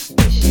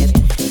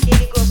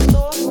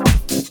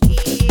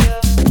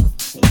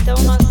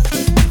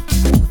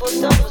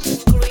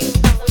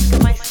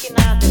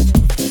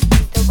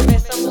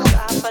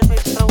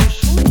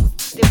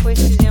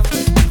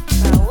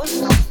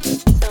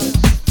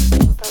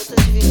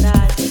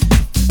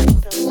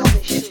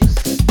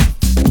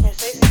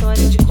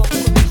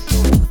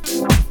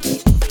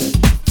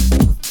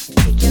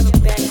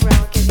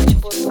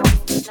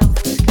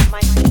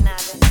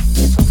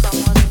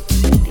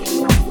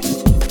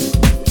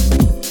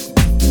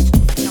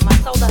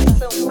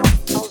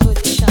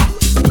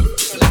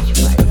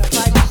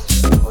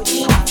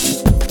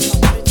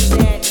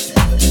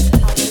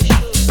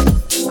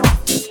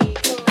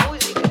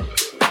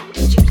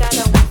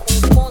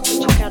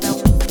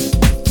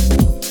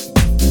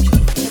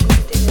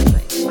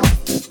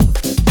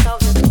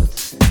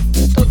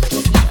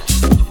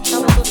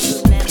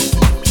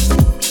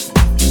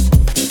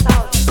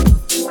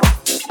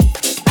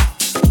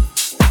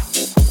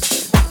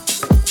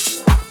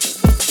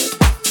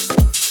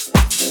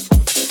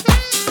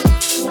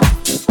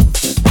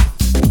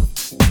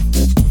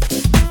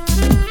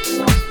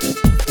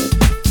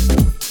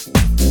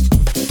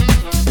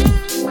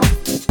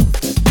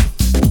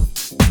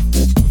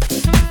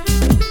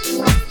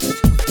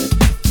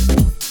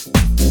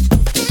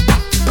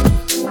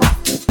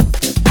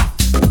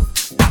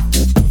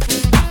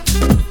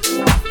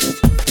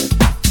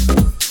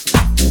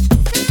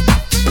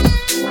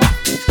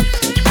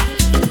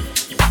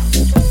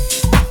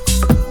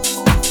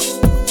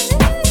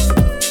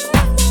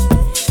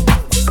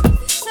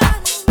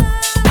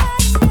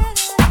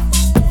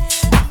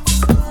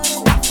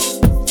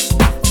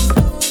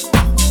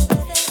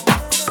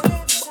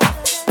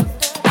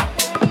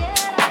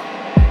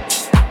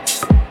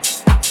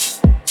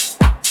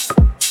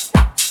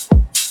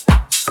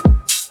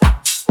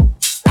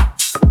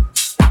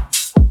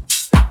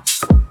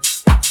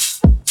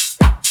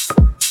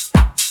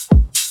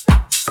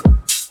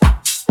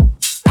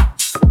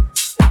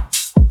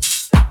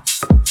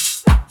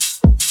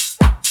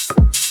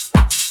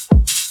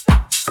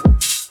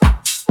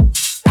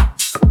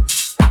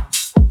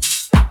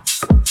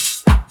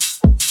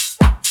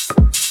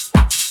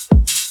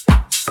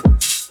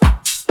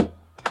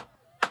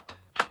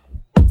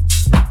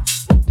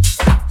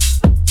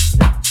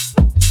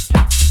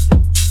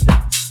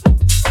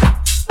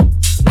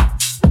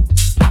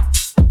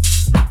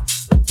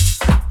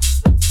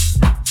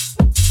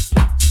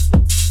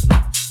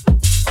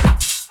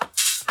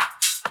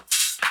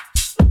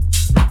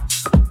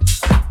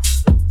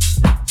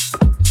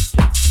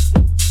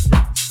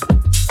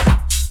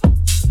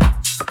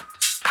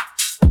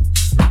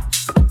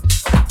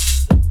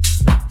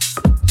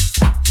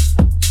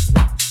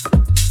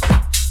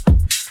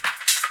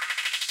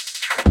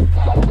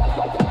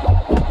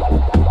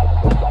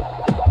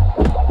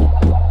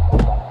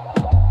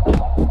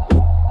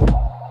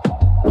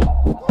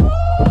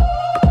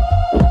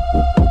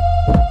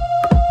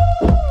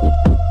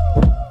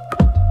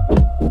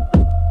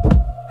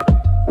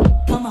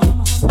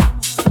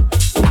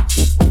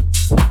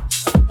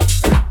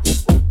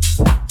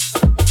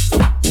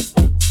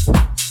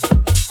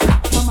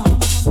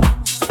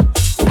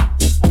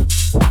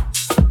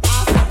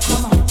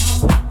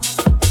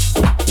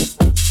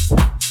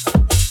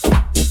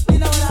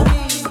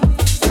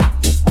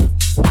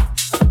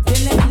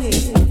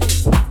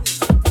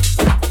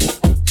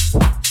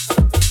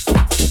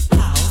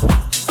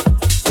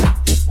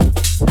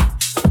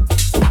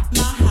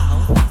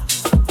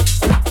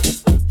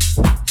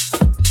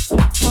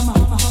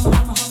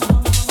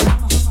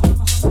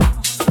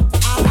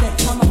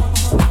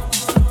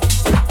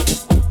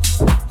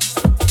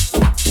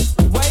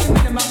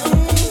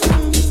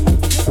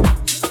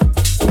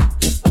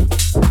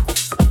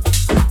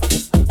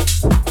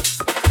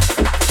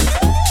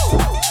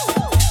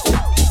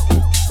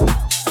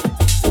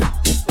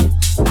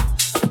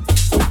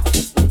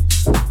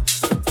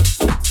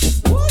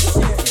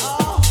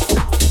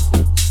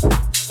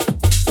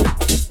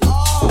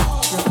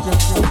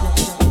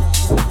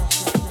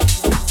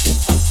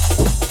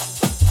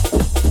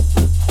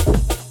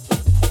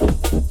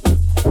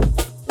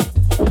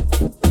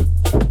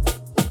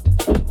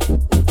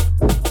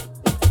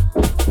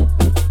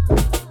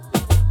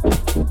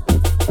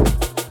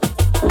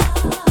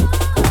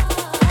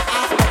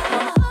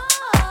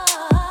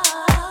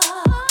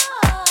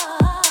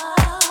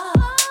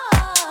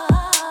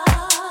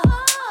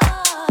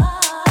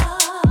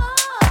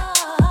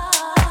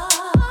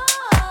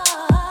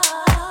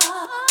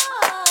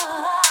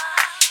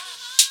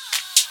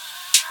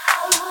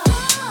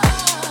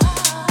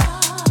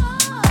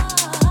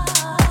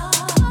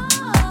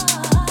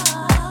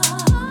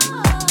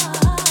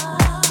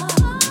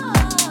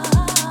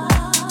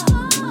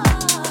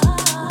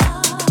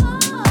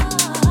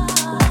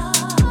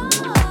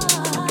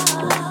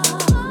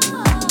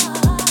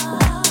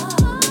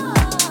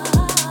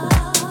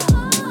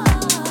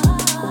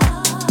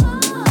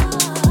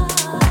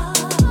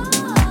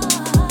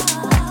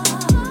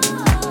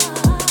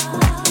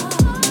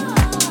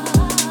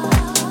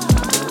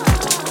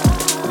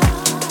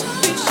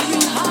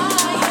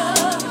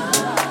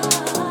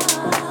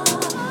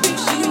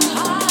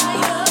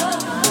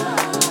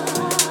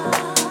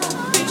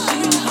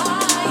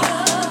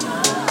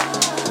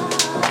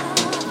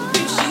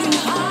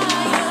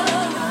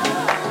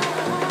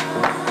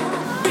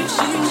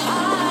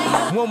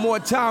 One more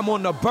time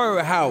on the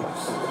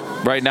Birdhouse.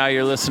 Right now,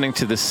 you're listening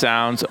to the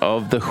sounds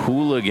of the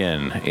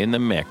Hooligan in the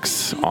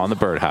mix on the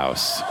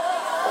Birdhouse.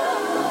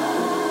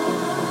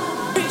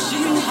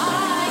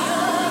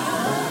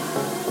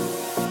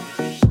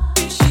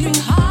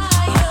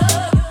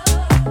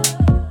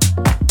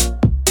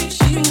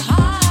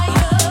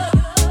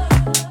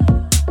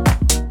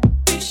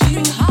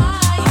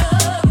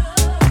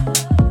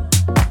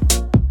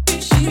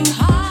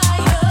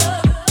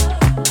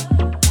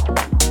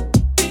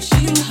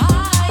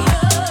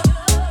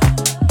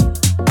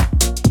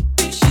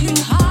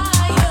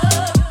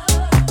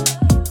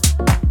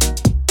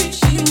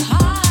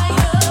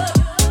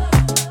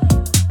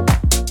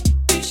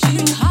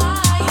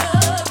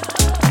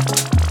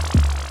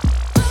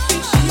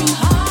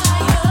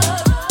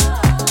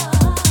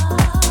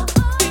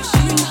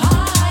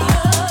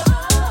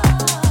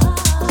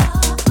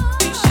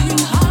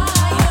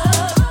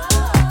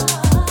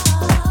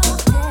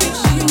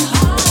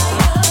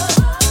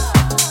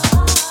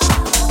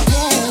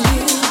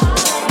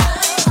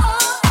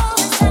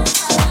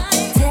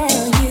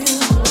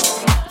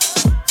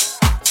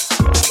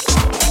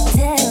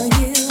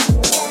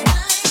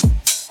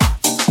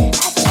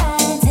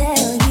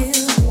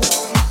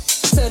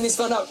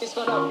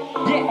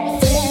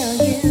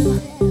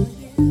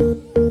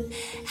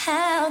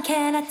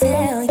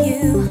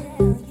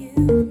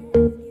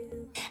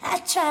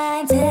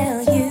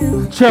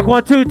 Check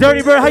 1, 2,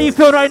 Dirty Bird, how you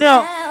feeling right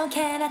now? How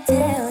can I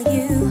tell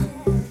you?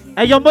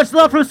 Hey, yo, much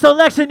love from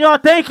Selection, y'all.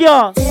 Thank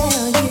y'all.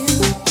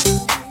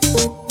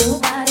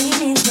 Nobody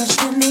means much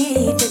to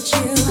me but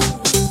you.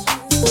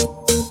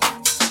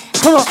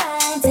 Come on.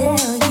 I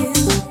tell you.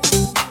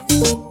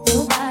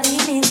 Nobody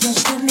means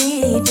much to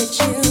me but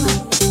you.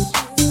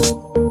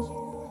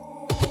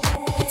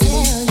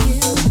 Tell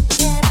you,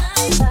 can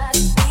I but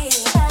be?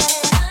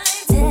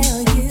 Tell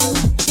you,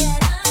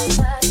 can I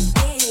but be? Tell you, can I but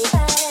be?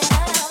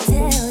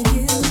 Tell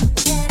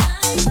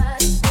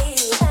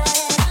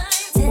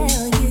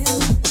you,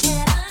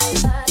 can I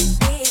but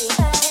be?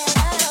 Tell you,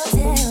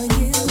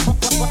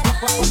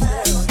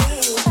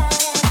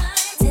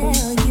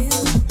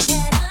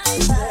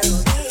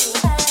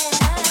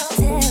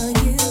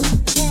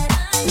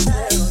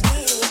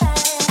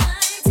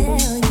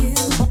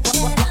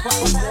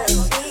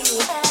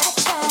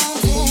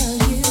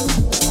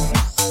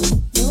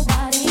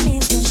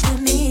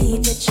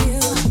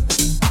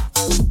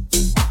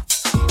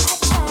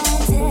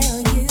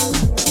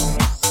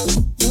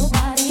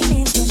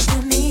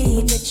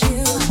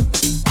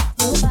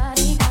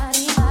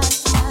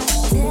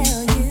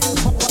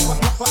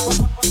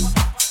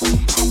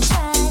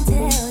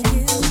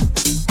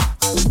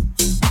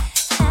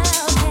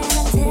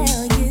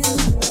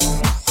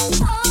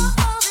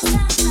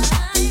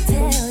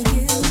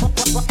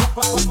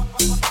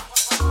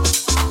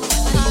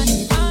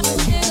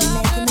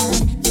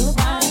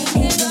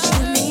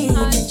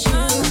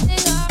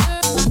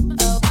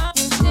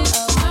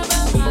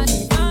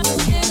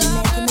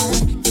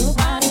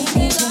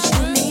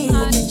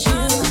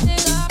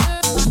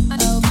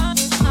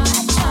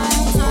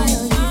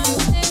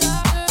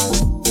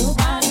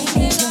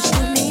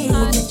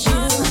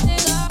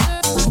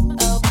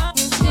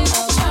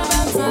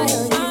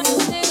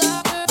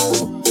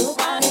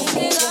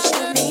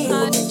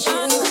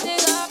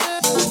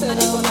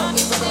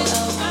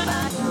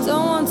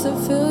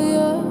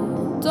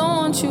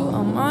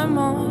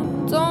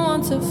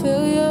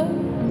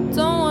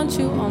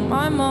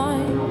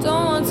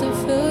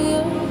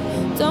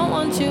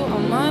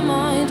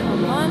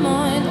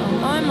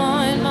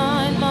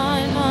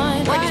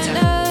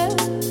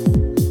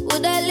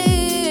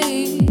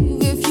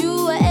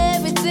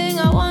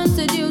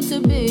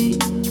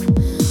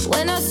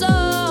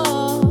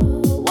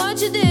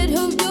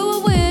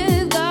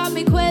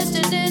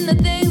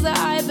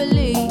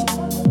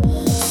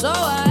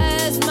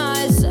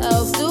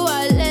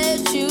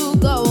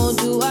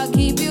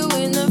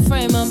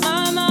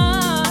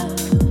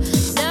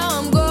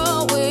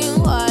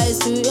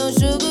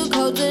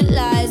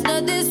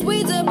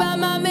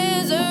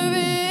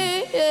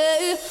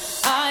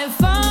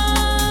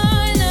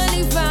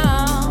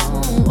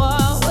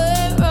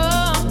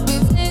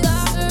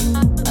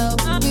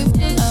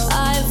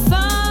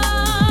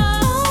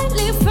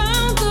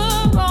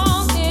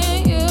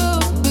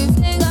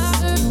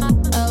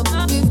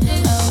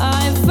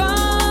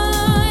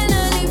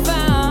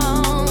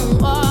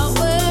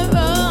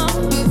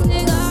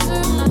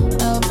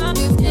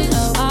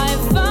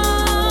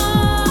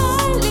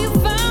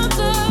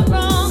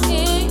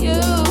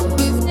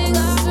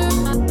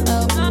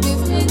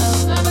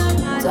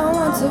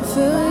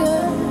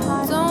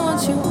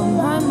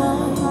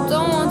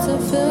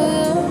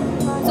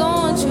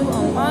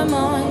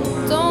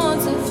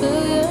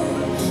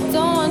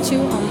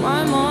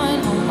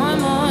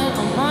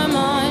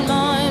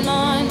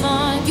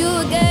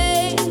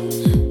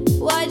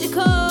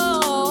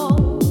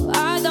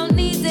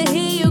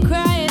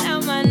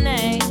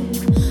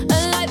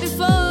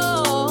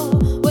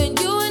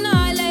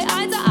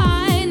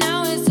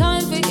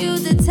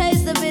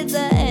 taste the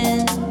bitter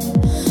end.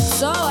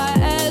 So I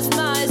ask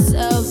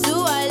myself,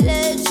 do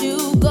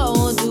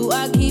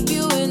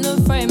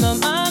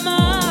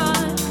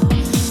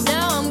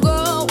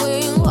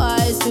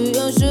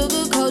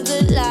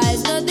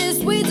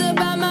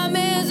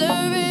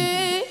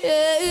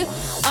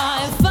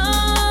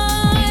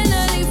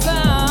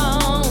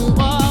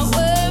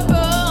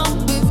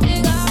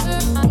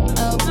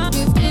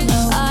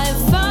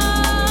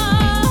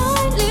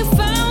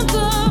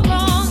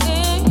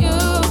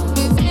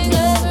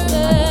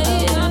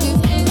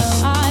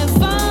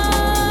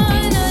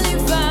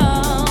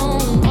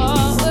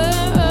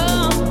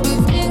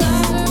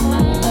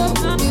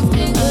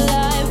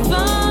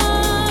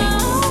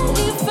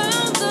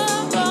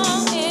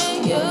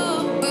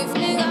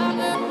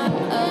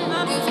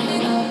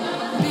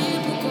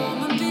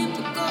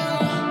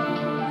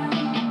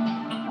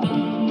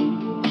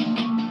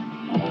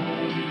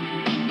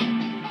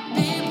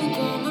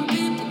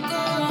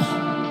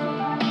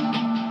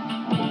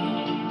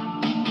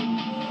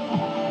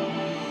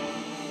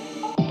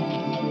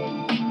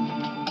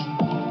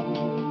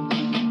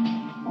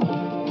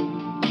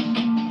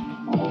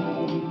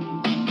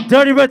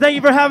Dirty Bird, thank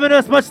you for having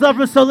us. Much love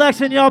from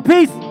Selection, y'all.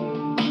 Peace.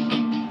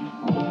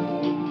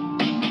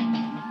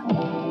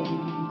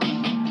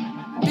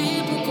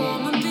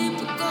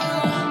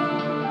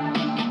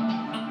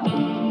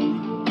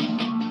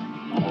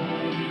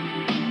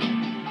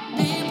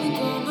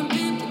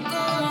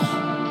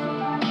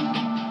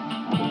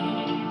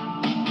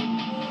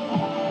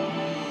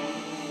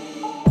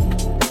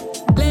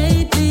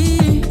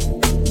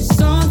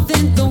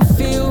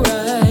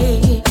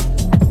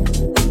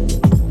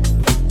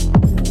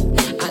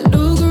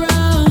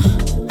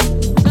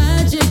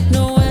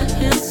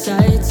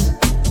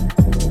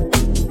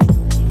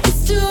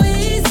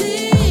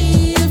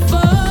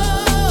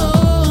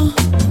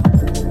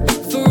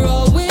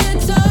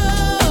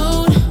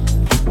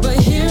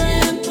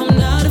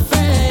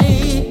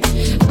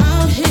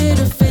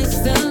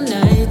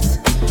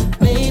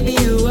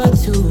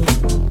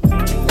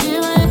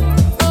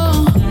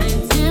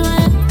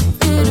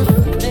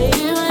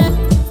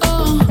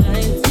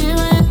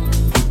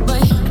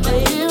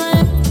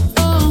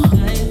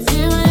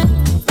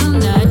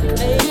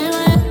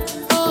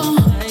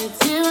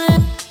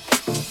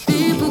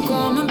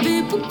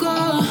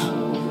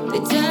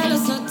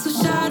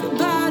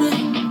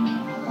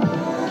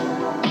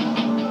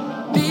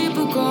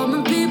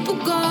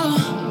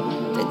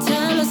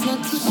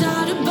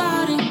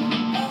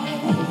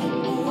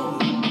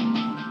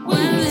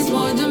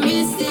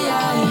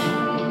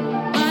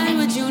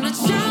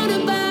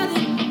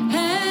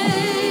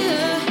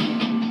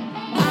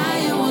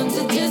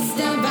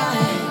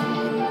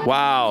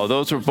 Wow,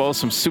 those were both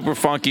some super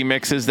funky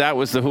mixes. That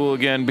was the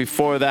Hooligan.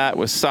 Before that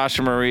was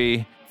Sasha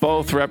Marie,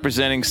 both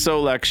representing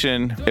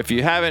Soulection. If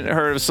you haven't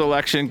heard of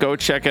Soulection, go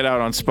check it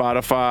out on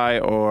Spotify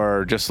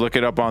or just look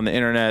it up on the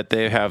internet.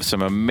 They have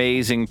some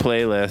amazing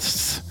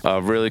playlists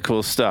of really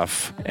cool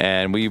stuff,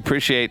 and we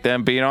appreciate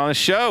them being on the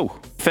show.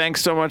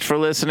 Thanks so much for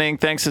listening.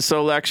 Thanks to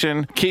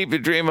Soulection. Keep your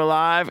dream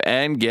alive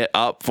and get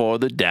up for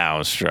the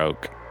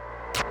downstroke.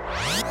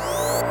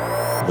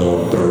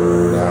 The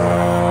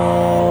Birdhouse.